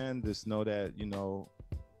queen, man. Just know that,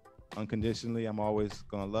 unconditionally, I'm always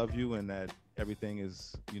going to love you, and that everything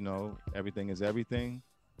is, everything is everything.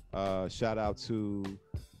 Shout out to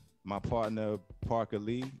my partner, Parker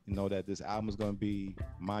Lee. That this album is going to be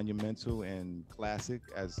monumental and classic,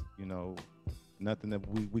 as, nothing that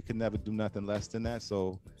we could never do nothing less than that.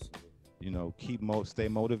 So, you know, stay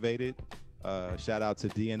motivated. Shout out to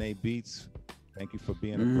DNA Beats. Thank you for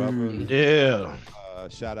being a brother. Yeah.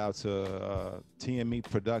 Shout out to TME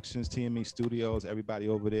Productions, TME Studios, everybody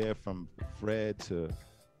over there from Fred to,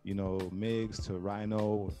 you know, Miggs to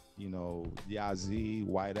Rhino, you know, Yazzie,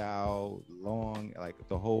 White Owl, Long, like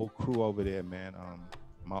the whole crew over there, man.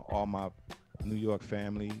 All my New York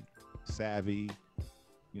family, Savvy,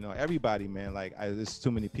 you know, everybody, man. Like, there's too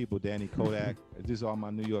many people. Danny Kodak, just all my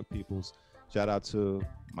New York peoples. Shout out to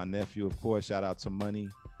my nephew, of course. Shout out to Money,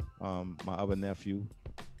 my other nephew.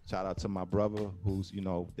 Shout out to my brother, who's, you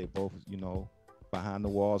know, they both, you know, behind the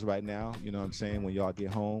walls right now. You know what I'm saying? When y'all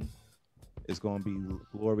get home, it's gonna be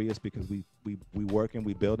glorious because we working,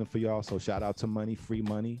 we building for y'all. So shout out to Money, Free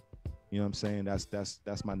Money. You know what I'm saying?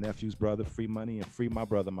 That's my nephew's brother, Free Money, and free my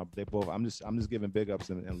brother. They both. I'm just giving big ups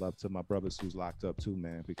and love to my brothers who's locked up too,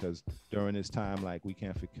 man. Because during this time, like, we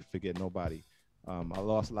can't forget nobody. I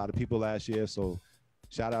lost a lot of people last year, so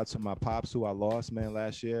shout out to my pops who I lost, man,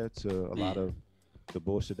 last year, to a lot of the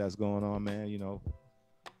bullshit that's going on, man. You know,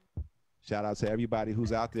 shout out to everybody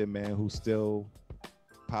who's out there, man, who's still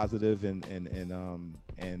positive and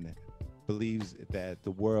believes that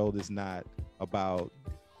the world is not about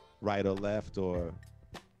right or left or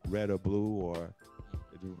red or blue, or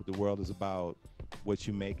the world is about what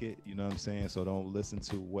you make it. You know what I'm saying? So don't listen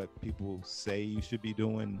to what people say you should be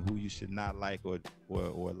doing, who you should not like or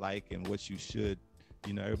like, and what you should.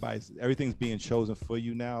 You know, everything's being chosen for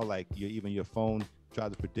you now. Like, even your phone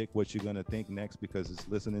tries to predict what you're gonna think next because it's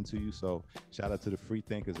listening to you. So shout out to the free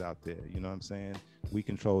thinkers out there. You know what I'm saying? We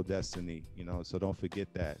control destiny. You know, so don't forget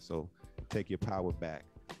that. So take your power back.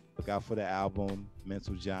 Look out for the album,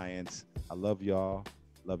 Mental Giants. I love y'all.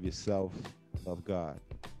 Love yourself. Love God.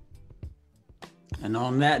 And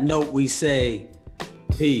on that note, we say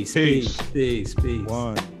peace, peace, peace, peace.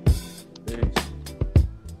 One.